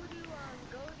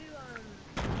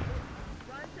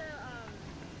 Run to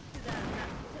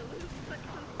Luke's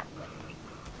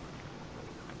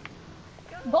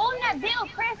go in that build,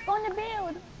 Chris. Go in the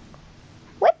build.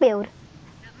 What build?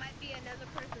 That might be another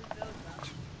person's build, though.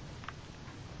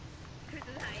 Chris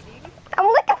is hiding. I'm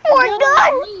looking for a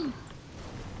gun.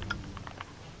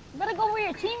 You better go where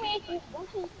your teammates. Don't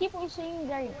you keep on saying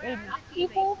they knock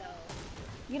people?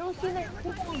 You don't see the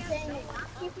people on saying they knock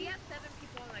people? We have 7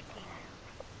 people on our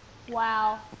team.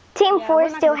 Wow. Team Yeah, 4 we're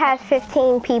not still gonna has touch them.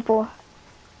 15 people.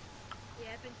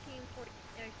 Yeah, but team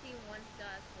 1 still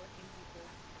has 14 people.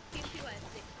 Team 2 has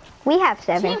 6. We have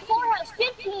 7. Team 4 has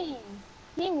 15.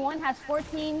 Team 1 has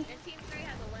 14. And team 3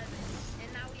 has 11.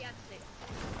 And now we have 6.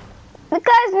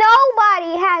 Because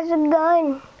nobody has a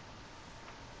gun.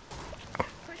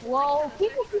 Whoa,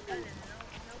 people. No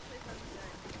place on the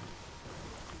gun.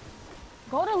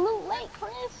 Go to Loot Lake,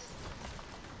 Chris.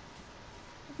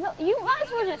 No, you might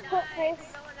as well just quit, Chris.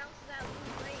 No one else is at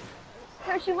Loot Lake.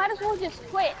 Chris, you might as well just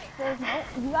quit. Cause no,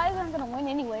 you guys aren't gonna win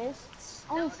anyways.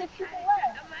 Only 6 people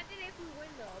left. Imagine if we win,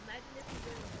 though. Imagine if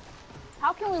we win.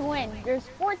 How can we win? There's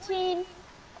 14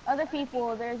 other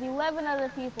people. There's 11 other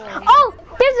people. Oh,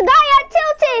 there's a guy at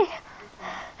Tilted.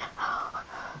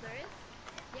 There is?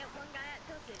 Yeah, one guy at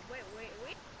Tilted. Wait.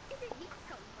 Where did he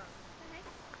come from? What the heck?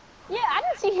 Yeah, I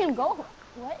didn't see him go.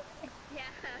 What? Yeah,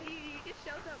 he just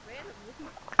shows up randomly.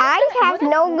 I have What if-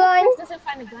 no what if gun. Chris doesn't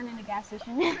find a gun in the gas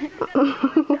station. Go to the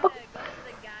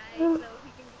guy so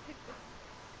he can pick the...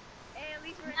 Hey, at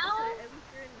least we're in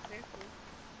the circle.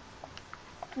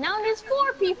 Now there's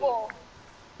 4 people.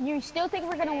 You still think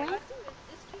we're gonna win?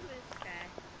 This team is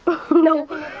trash. No,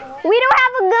 we don't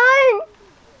have a gun.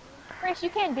 Chris, you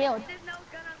can't build. There's no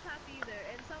gun on top either,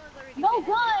 and someone's already No dead.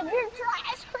 gun! You're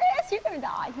trash, Chris! You're gonna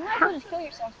die. You might as well just kill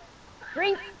yourself.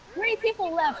 Three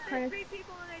people left, There's Chris. 3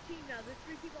 people on their team now. There's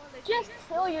 3 people on their Just team.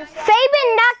 kill yourself. Fabian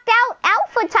knocked out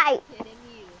Alpha Type. Kidding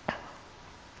you.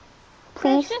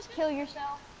 Chris, Please. just kill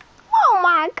yourself. Oh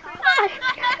my god.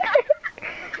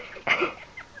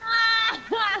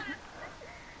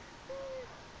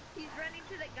 He's running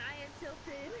to the guy in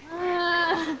Tilted.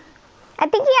 I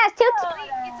think he has Tilted.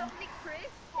 It's only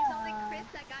Chris. It's only Chris,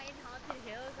 that guy in Haunted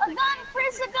Hills, A gun,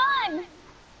 Chris, a gun!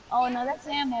 Oh no, that's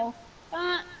ammo.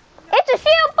 It's a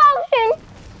shield potion.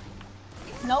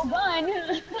 No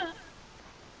gun.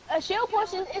 A shield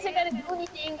potion isn't gonna do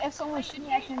anything if someone's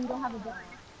shooting at you and you don't have a gun.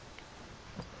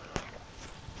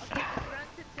 Okay, just run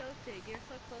to Tilted. You're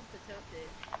so close to Tilted.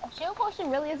 A shield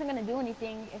potion really isn't gonna do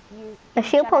anything if you. A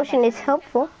shield potion is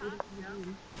helpful.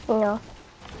 No.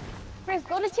 Chris,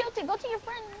 go to Tilted. Go to your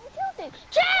friend. Tilted.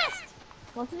 Chest!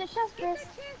 Go to the chest, Chris.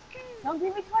 Don't be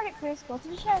retarded, Chris. Go to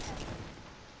the chest.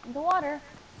 In the water.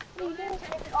 What are you doing?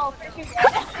 Oh, Chris, you're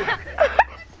dead.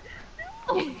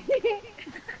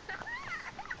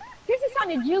 Chris is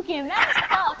trying to juke him. That's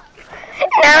tough.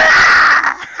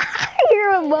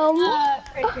 You're a bum.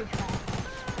 Chris, you're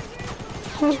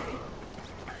tough.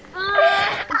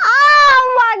 Oh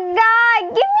my god,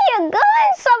 give me a gun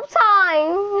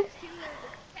sometime.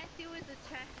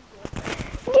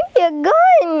 Give me a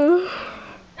gun.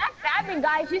 That Fabian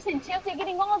guy is just in Tilted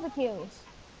getting all the kills.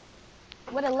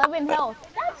 With 11 health.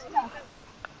 That's tough.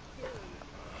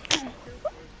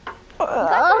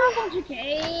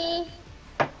 Okay.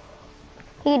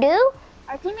 You do?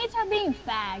 Our teammates are being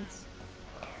fags.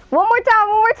 One more time,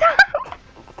 one more time.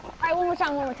 Alright, one more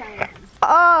time, one more time.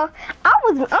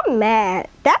 I'm mad.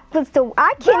 That was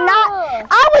I cannot. Bro,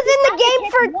 I was in the game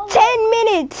for 10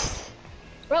 minutes.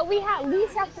 Bro, we at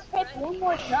least have to catch one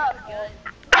more sub.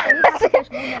 I was in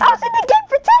the game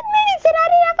for 10 minutes and I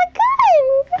didn't have a gun.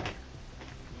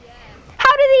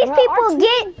 How do these people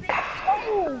get?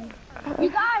 You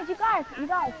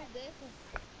guys.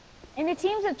 In the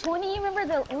teams of 20,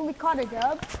 remember when we caught a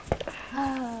dub?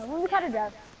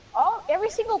 Every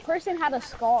single person had a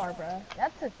scar, bro.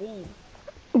 That's the thing.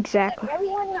 Exactly.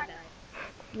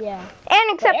 Yeah.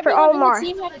 And except for Omar. In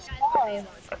the team had a scar.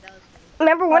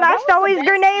 Remember when I stole his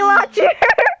grenade launcher?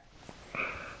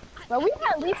 But we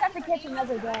at least have to catch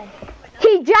another dub.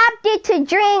 He dropped it to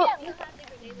drink.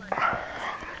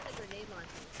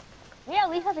 We at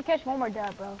least have to catch one more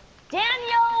dub, bro.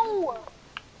 Daniel!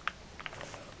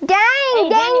 Dang, Hey,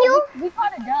 Daniel. We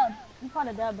caught a dub. We caught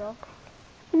a dub, bro.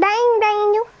 Dang,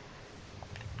 Daniel.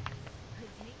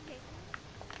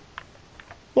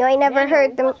 You ain't never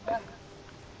heard them.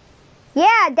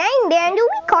 Yeah, dang, Daniel,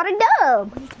 we caught a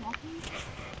dub.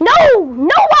 No,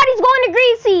 nobody's going to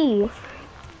Greasy.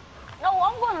 No,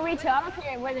 I'm going to retail. I don't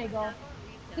care where they go.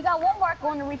 You got one mark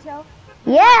going to retail.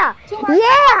 Yeah,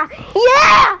 yeah,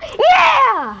 yeah,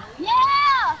 yeah.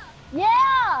 Yeah,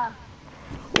 yeah.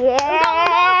 Yeah.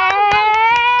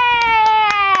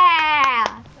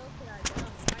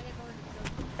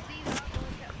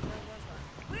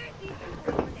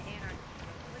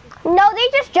 No, they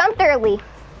just jumped early.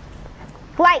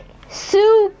 Like,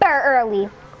 super early.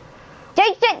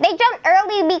 They jumped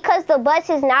early because the bus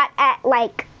is not at,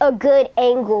 like, a good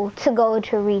angle to go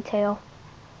to retail.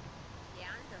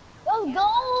 Let's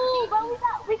go, bro.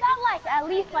 We got like, at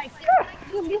least like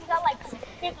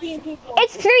 15 people.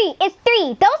 It's three.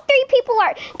 Those 3 people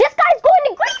are, this guy's going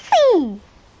to Greasy.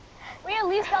 We at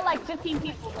least got like 15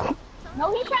 people.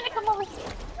 No, he's trying to come over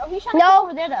here. No, he's trying to come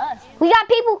over there to us. We got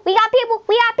people.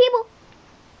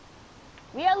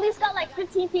 We at least got like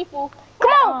 15 people.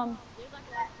 Come on.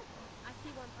 I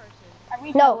see one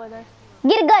person. No. With us.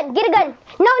 Get a gun.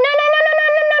 No.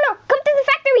 Come to the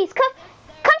factories. Come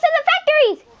to the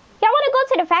factories. Y'all want to go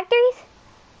to the factories?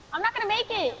 I'm not gonna make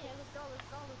it. Let's go.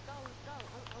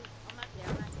 I'm not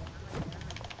there.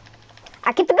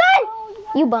 I get the gun.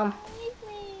 You bum.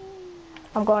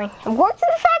 I'm going to the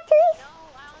factories. No,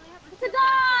 I only have To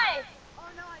die. Oh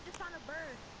no, I just found a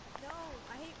bird. No,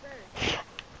 I hate birds.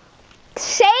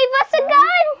 Save us a gun.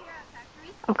 You're at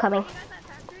factory? I'm coming. You guys at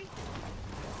factory?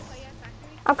 Oh, you at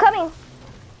factory? I'm coming.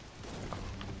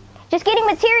 Just getting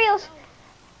materials.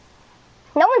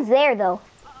 No one's there though.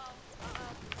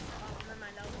 Never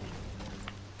mind, that was me.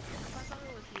 I thought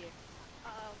someone was here.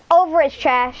 Over is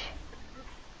trash.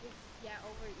 Yeah,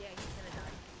 he's gonna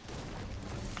die.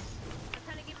 I'm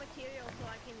trying to get material so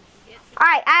I can get...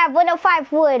 Alright, I have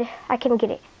 105 wood. I can get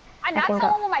it. I knocked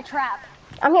someone with my trap.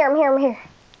 I'm here. What's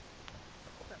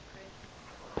up, Chris?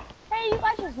 Hey, you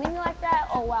guys just leave me like that?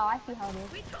 Oh wow, I see how it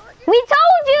is. We told you! We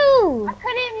told you. I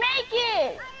couldn't make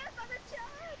it.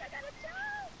 I got a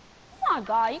job! Oh my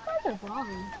god, you guys are wrong.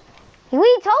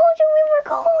 We told you we were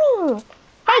going. Hey,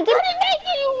 I couldn't make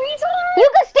it, you retard. you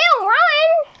can still run.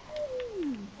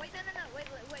 Wait, no. Wait.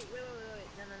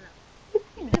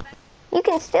 No. You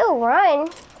can still run.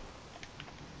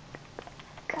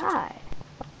 God.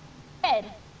 Dead.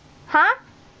 Huh?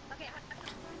 Okay,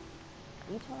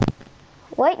 Retard.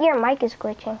 What? Your mic is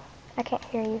glitching. I can't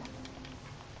hear you.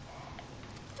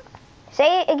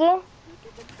 Say it again.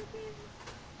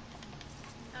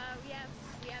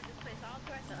 we have this place all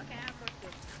throughout the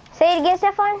again,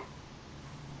 Stefan?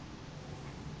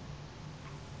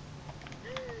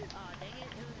 Oh, dang it.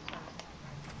 It was just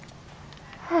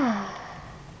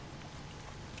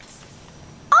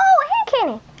Oh, a hand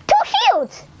cannon. 2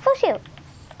 shields. Full shield.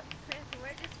 Chris,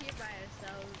 we're just here by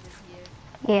ourselves in here.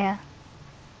 Yeah.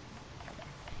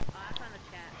 Oh, I found a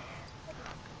chat.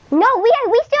 No, we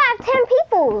still have 10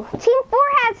 people. Team 4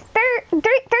 has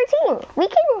 13. We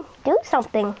can do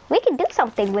something. We can do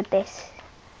something with this.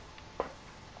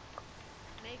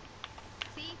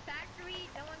 See, factory,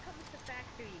 no one comes to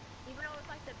factory. Even though it's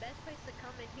like the best place to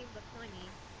come in teams of 20.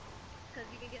 Because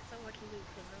you can get so much loot,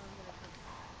 so no one's gonna come.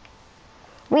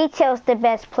 Retail's the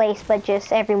best place, but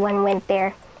just everyone went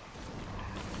there.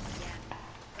 Yeah.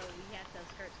 So we have to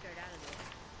skirt out of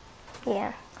there.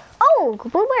 Yeah. Oh,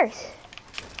 bluebirds.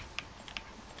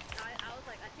 I was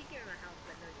like, I think you're in my house,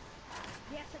 but no, you're not.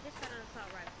 Yes, I just found an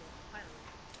assault rifle. Finally.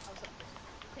 I was up for some.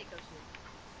 Take those shit.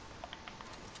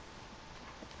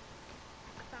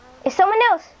 I found... It's someone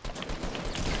else.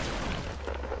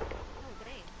 Oh,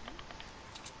 dang.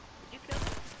 Did you kill him?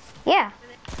 Yeah.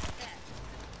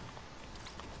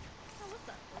 Oh, what's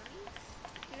up, homie?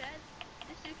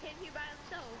 This dude came here by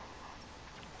himself.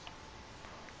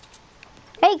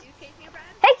 Hey, This dude came here by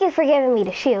himself. thank you for giving me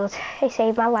the shields. They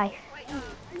saved my life. Wait,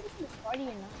 Party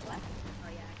enough. what? Oh,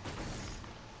 yeah.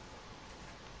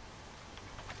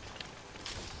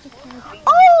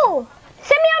 Oh!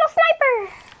 Semi-auto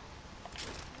sniper!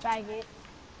 Faggot.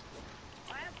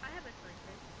 I have a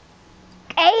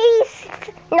sniper. Ace!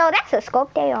 No, that's a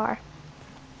scope they are.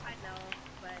 I know,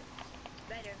 but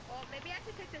better. Well, maybe I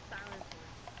should take the silence one.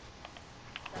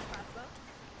 The crossbow?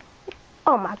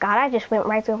 Oh my god, I just went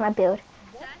right through my build.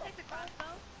 Should I take the crossbow?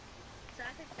 Should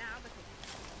I take the halberd?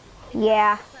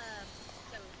 Yeah. So,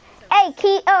 Hey,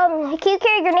 can you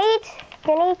carry grenades?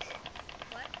 Grenades?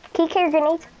 what? Can you carry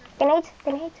grenades? Grenades?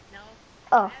 Grenades? No.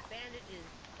 Oh. I have bandages.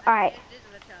 Alright. Bandages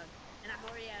of a chug. And I'm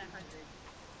already at 100.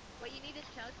 What, you need this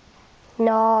chug?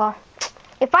 No.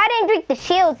 If I didn't drink the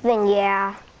shields, then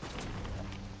yeah.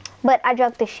 But I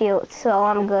drank the shields, so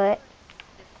I'm good.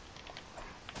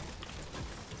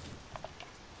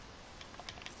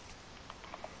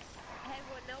 Hey,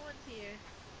 well, no one's here.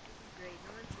 Great,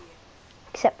 no one's here.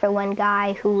 Except for one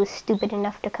guy who was stupid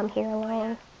enough to come here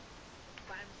alone.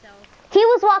 By himself. He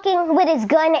was walking with his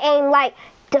gun aimed like,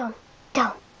 dum,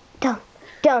 dum, dum,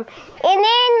 dum. And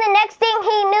then the next thing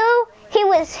he knew, he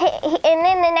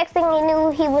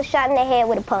was shot in the head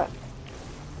with a pump.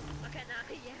 Okay, now,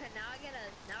 yeah, now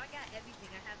I got everything.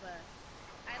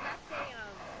 I left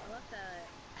a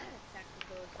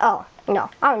tactical. Oh, no,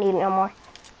 I don't need it no more.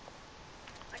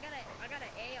 I got an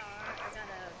AR,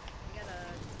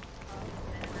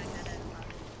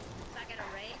 I got a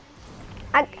range.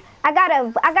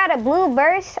 I got a blue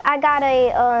burst. I got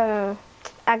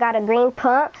a green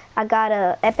pump. I got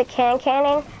a epic hand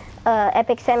cannon,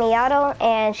 epic semi-auto,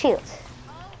 and shields.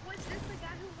 Oh, was this the guy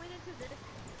who went into this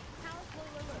house? Look.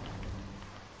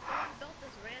 Someone built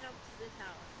this, ran up to this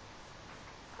house.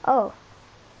 Oh.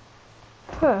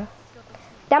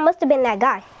 That must have been that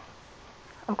guy.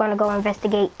 I'm gonna go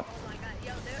investigate. Oh my god,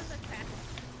 yo, there's a crack.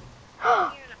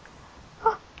 Oh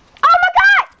my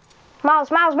god! Miles,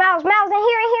 in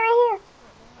here.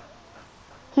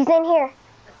 He's in here.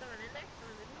 There's someone in there?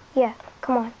 Yeah,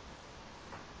 come on.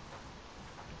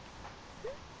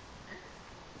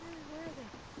 Where are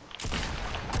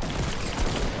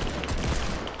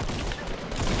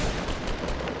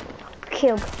they?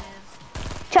 Killed.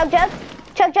 Chug jug.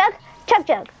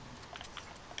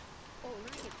 Oh, let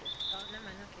me get this. Oh, never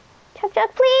mind, okay. Chug jug,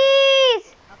 please.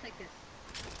 I'll take this.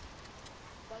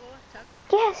 What, Chuck?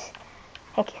 Yes.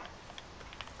 Thank you.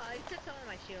 He took some of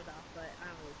my shield off, but I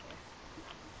don't really care.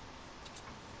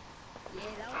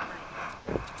 Yeah, that was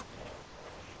nice.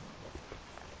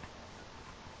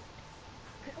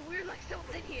 We're like so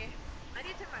in here. I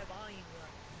need to turn my volume up.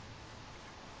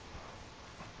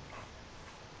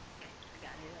 Okay, I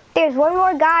got it up. There's one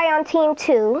more guy on team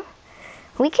 2.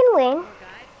 We can win. More guy?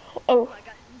 And Oh, I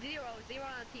got zero on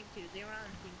team 2, zero on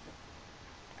team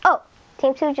 2. oh,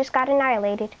 team 2 just got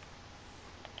annihilated.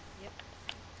 Yep.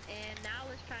 And now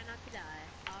let's try not to die.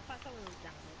 I thought someone was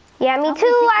down there. Yeah, me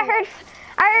too.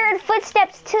 I heard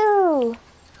footsteps too.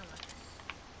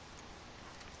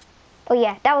 Oh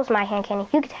yeah, that was my hand cannon.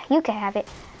 You can have it.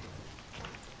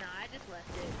 No, I just left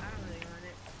it. I don't really want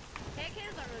it. Hand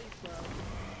cannons are really slow.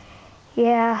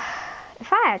 Yeah.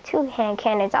 If I had 2 hand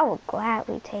cannons, I would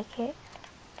gladly take it.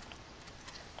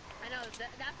 I know,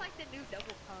 that's like the new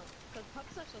double pump. Because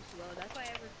pumps are so slow. That's why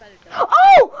everyone's better double.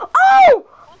 Oh! Oh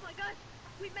my gosh!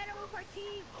 We met him with our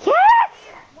team! Yes!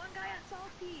 One guy at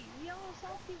Salty! Yo,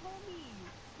 Salty homie!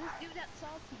 This dude at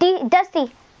Salty.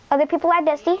 Dusty. Other people at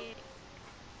Dusty.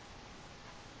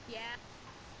 Yeah.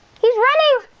 He's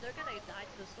running. They're gonna die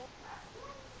to the soul.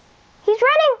 He's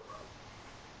running.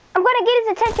 I'm gonna get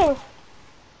his attention.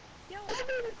 Yo. Get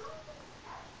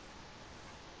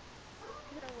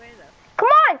away though. Come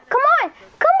on, come on.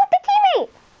 Come with the teammate.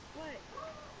 What?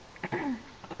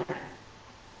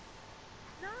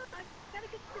 No, I gotta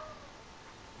get this.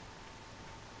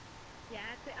 Yeah, I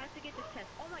have to get this chest.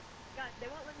 Oh my god, they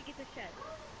won't let me get this chest.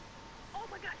 Oh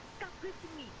my god, stop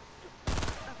glitching me. Oh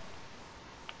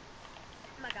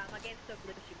my god, my game's still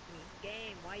glitching me.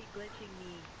 Game, why are you glitching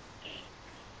me? Game.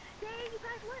 Dang, you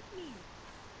guys left me.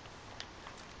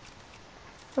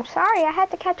 I'm sorry, I had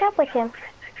to catch up with him.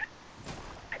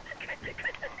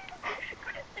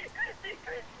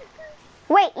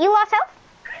 Wait, you lost health?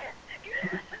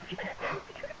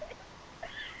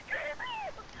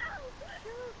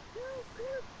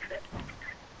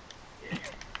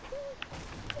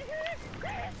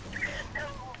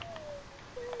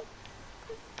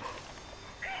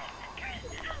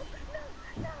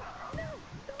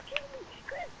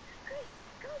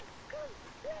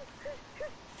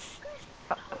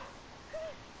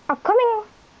 I'm coming.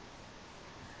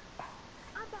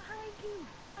 I'm behind you.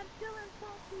 I'm still in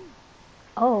salty.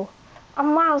 Oh,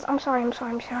 I'm Miles. I'm sorry. I'm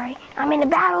in the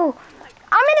battle.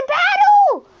 I'm in the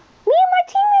battle. Me and my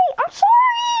teammate. I'm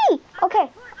sorry. Okay.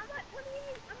 I'm at 28.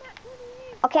 I'm at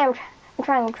 28. Okay, I'm trying.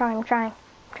 Oh,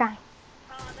 they're gonna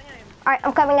Alright,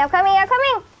 I'm coming. they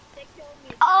killed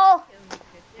me. Oh, They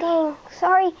killed me. dang.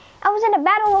 Sorry. I was in a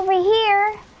battle over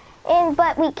here,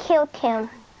 but we killed him.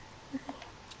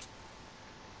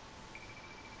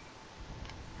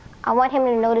 I want him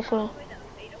to notice me.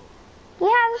 Yeah,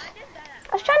 I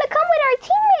was trying to come with our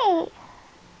teammate.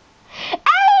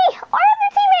 Hey, our other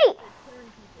teammate.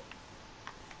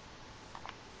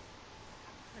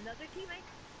 Another teammate?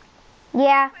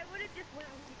 Yeah, If I would have just went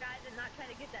with you guys and not tried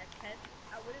to get that chest,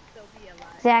 I would have still be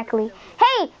alive. exactly.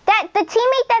 Hey, the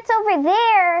teammate that's over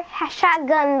there has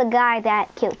shotgunned the guy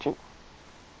that killed you.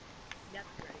 That's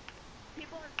right.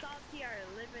 People in Salty are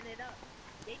living it up.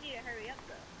 They need to hurry up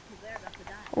though, because they're about to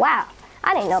die. Wow,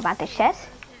 I didn't know about this chest.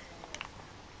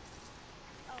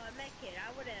 Oh, a med kit.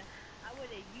 I would have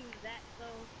used that, so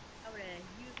I would have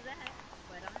used that,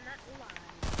 but I'm not alive.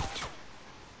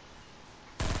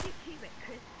 Keep it,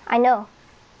 Chris. I know.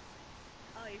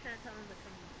 Oh, you're trying to tell them to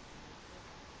come.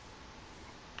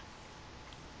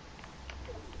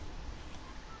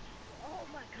 Oh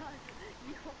my god,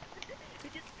 you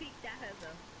just peeked out of the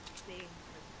thing.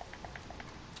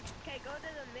 Okay, go to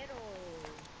the middle.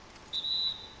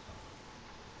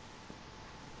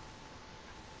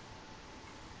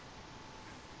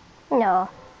 No,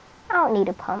 I don't need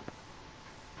a pump.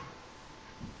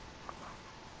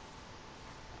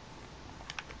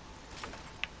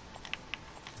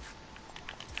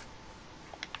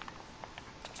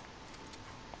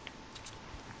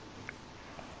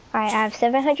 Alright, I have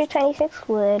 726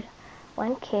 wood,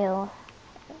 1 kill.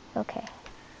 Okay, I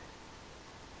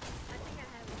think I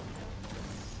have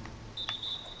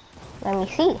it. let me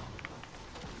see.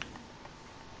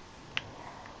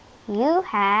 You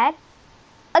had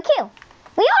a kill.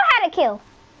 We all had a kill,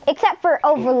 except for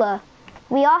Overla.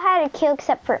 We all had a kill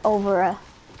except for Overa.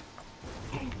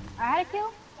 I had a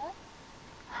kill? What?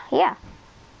 Yeah.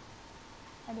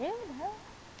 I did? What the hell?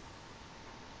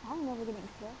 I'm never getting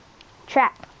a kill.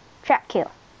 Trap kill.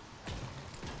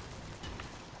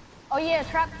 Oh yeah,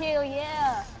 trap kill,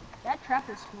 yeah. That trap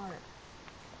is smart.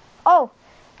 Oh,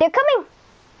 they're coming.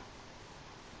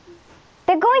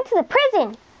 They're going to the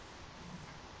prison.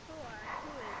 Who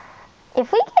is?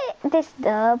 If we get this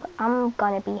dub, I'm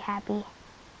gonna be happy.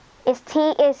 It's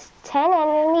 10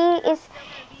 enemy.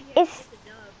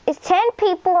 It's 10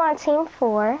 people on team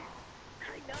 4, I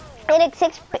know. and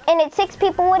it's 6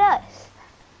 people with us.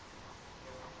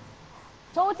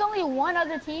 So it's only one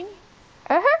other team?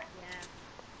 Uh huh. Yeah.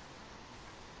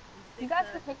 You guys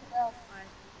can take it out.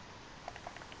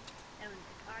 And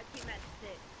our team at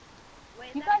 6. Wait,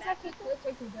 is You that guys back- actually could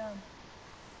take it down.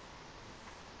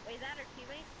 Wait, is that our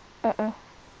teammate? Uh-uh.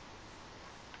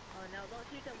 Oh no, don't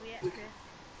shoot them yet, Chris.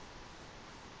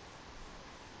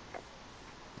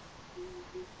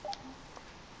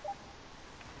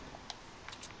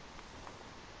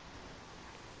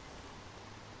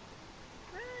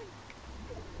 Run!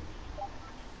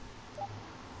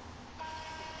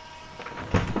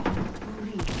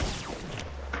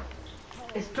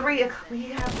 It's 3 o'clock.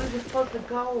 We were supposed to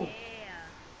go. Yeah.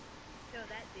 Kill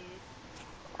that dude.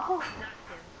 Oh, Knocked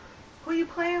him. Who you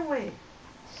playing with?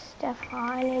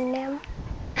 Stefan and them.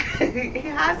 He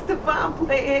has to find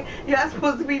playing. You're not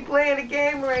supposed to be playing the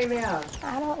game right now.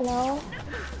 I don't know.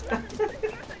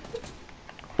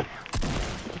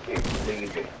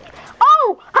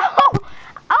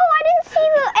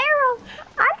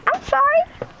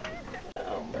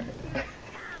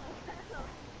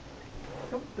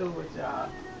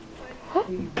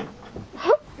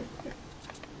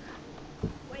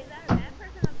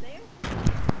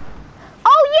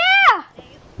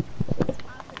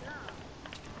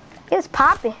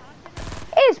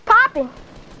 happened?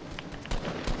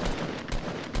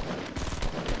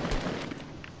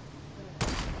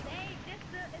 Hey, it's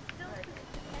still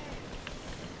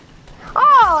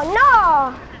Oh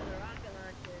no! has a rocket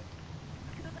launcher.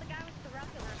 Kill the guy with the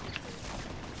rocket launcher too.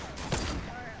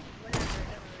 Or whatever,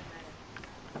 it doesn't really matter.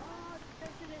 Oh,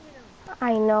 that shouldn't hit him.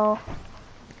 I know.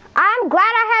 I'm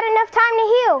glad I had enough time to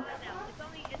heal. No, it's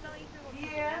only single people.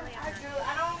 Yeah, That way I I'm do.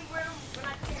 I don't only wear them when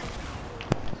I can.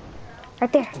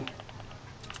 Right there.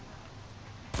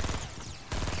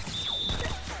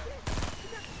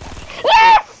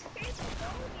 Yes! Where is he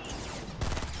going?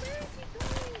 Where is he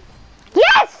going?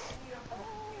 Yes! Oh,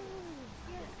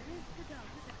 yes, good job,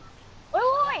 good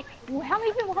job. Wait. How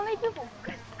many people? How many people?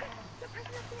 The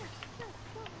person up there. Go,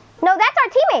 go. No, that's our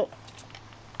teammate.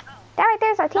 That right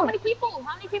there is our How teammate. many people?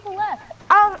 How many people left?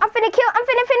 I'm finna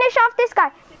finish off this guy.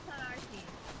 6 on our team.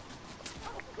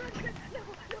 Oh, good, good. No,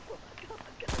 no,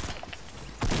 go.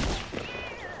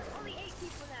 Yeah, only 8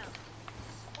 people now.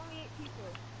 Only 8 people.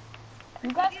 You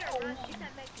guys Get are. a rush. Get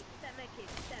that med kit. Get that med kit.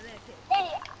 Get that med kit. Hey,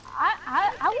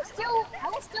 I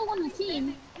was still on the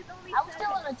team. It's only I was still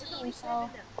 7. on the It's team, only so.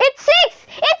 7 now. It's 6!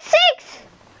 It's 6!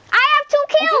 I have 2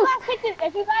 kills!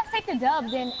 If you guys take the dub,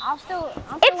 then I'm still It's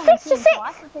on the 6 to team, 6! so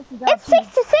I can take the dub It's too.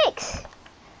 6 to 6!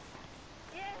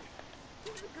 Yeah,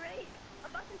 this is great. I'm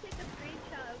about to take a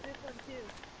screenshot of this one too.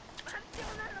 I'm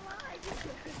still not alive.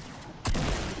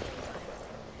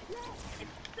 Yes,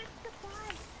 it's 6 to 5.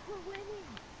 We're winning.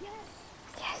 Yes.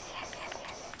 Yes, yes, yes,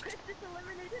 yes. Chris just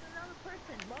eliminated another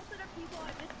person. Most of the people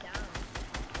are just down.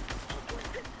 Oh,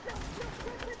 Chris, no.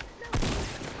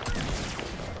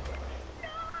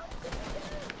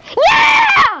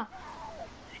 Yeah!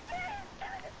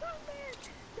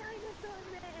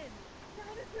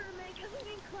 Dinosaur man coming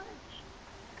in clutch.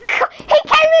 He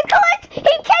came in clutch! He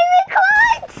came in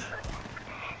clutch!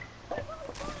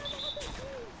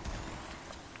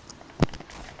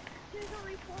 There's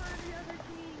only 4 on the other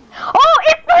team. Oh,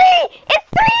 it's 3! It's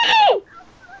 3!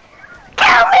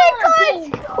 Came in clutch!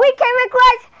 We came in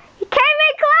clutch! He came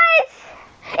in clutch!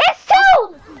 It's 2!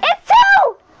 It's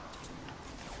 2!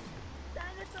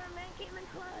 Dinosaur man came in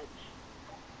clutch.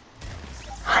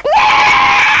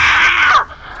 Yeah!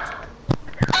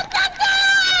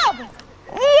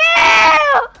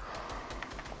 Yeah!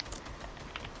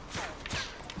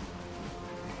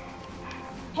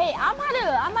 Hey,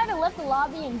 I might have left the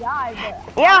lobby and died,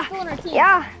 but Yeah, I'm still on our team.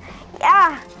 yeah,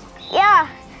 yeah, yeah,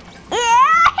 yeah!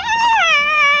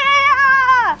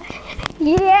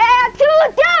 Yeah, 2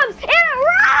 dubs in a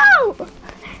row!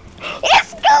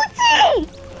 It's Gucci!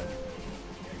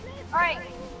 Alright,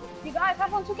 you guys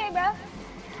have on 2K, bro.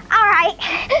 Alright,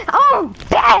 oh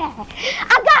bad!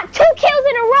 I got 2 kills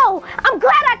in a row! I'm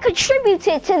glad I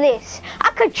contributed to this! I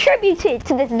contributed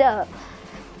to this dub!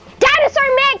 Dinosaur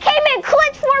man came in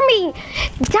clutch for me!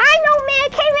 Dino man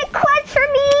came in clutch for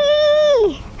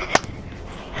me!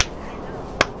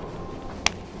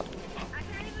 I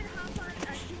can't even hop on a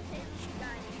team with you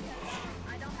guys because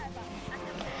I don't have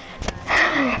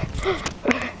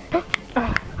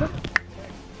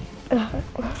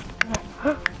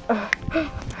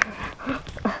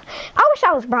I wish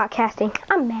I was broadcasting.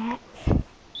 I'm mad.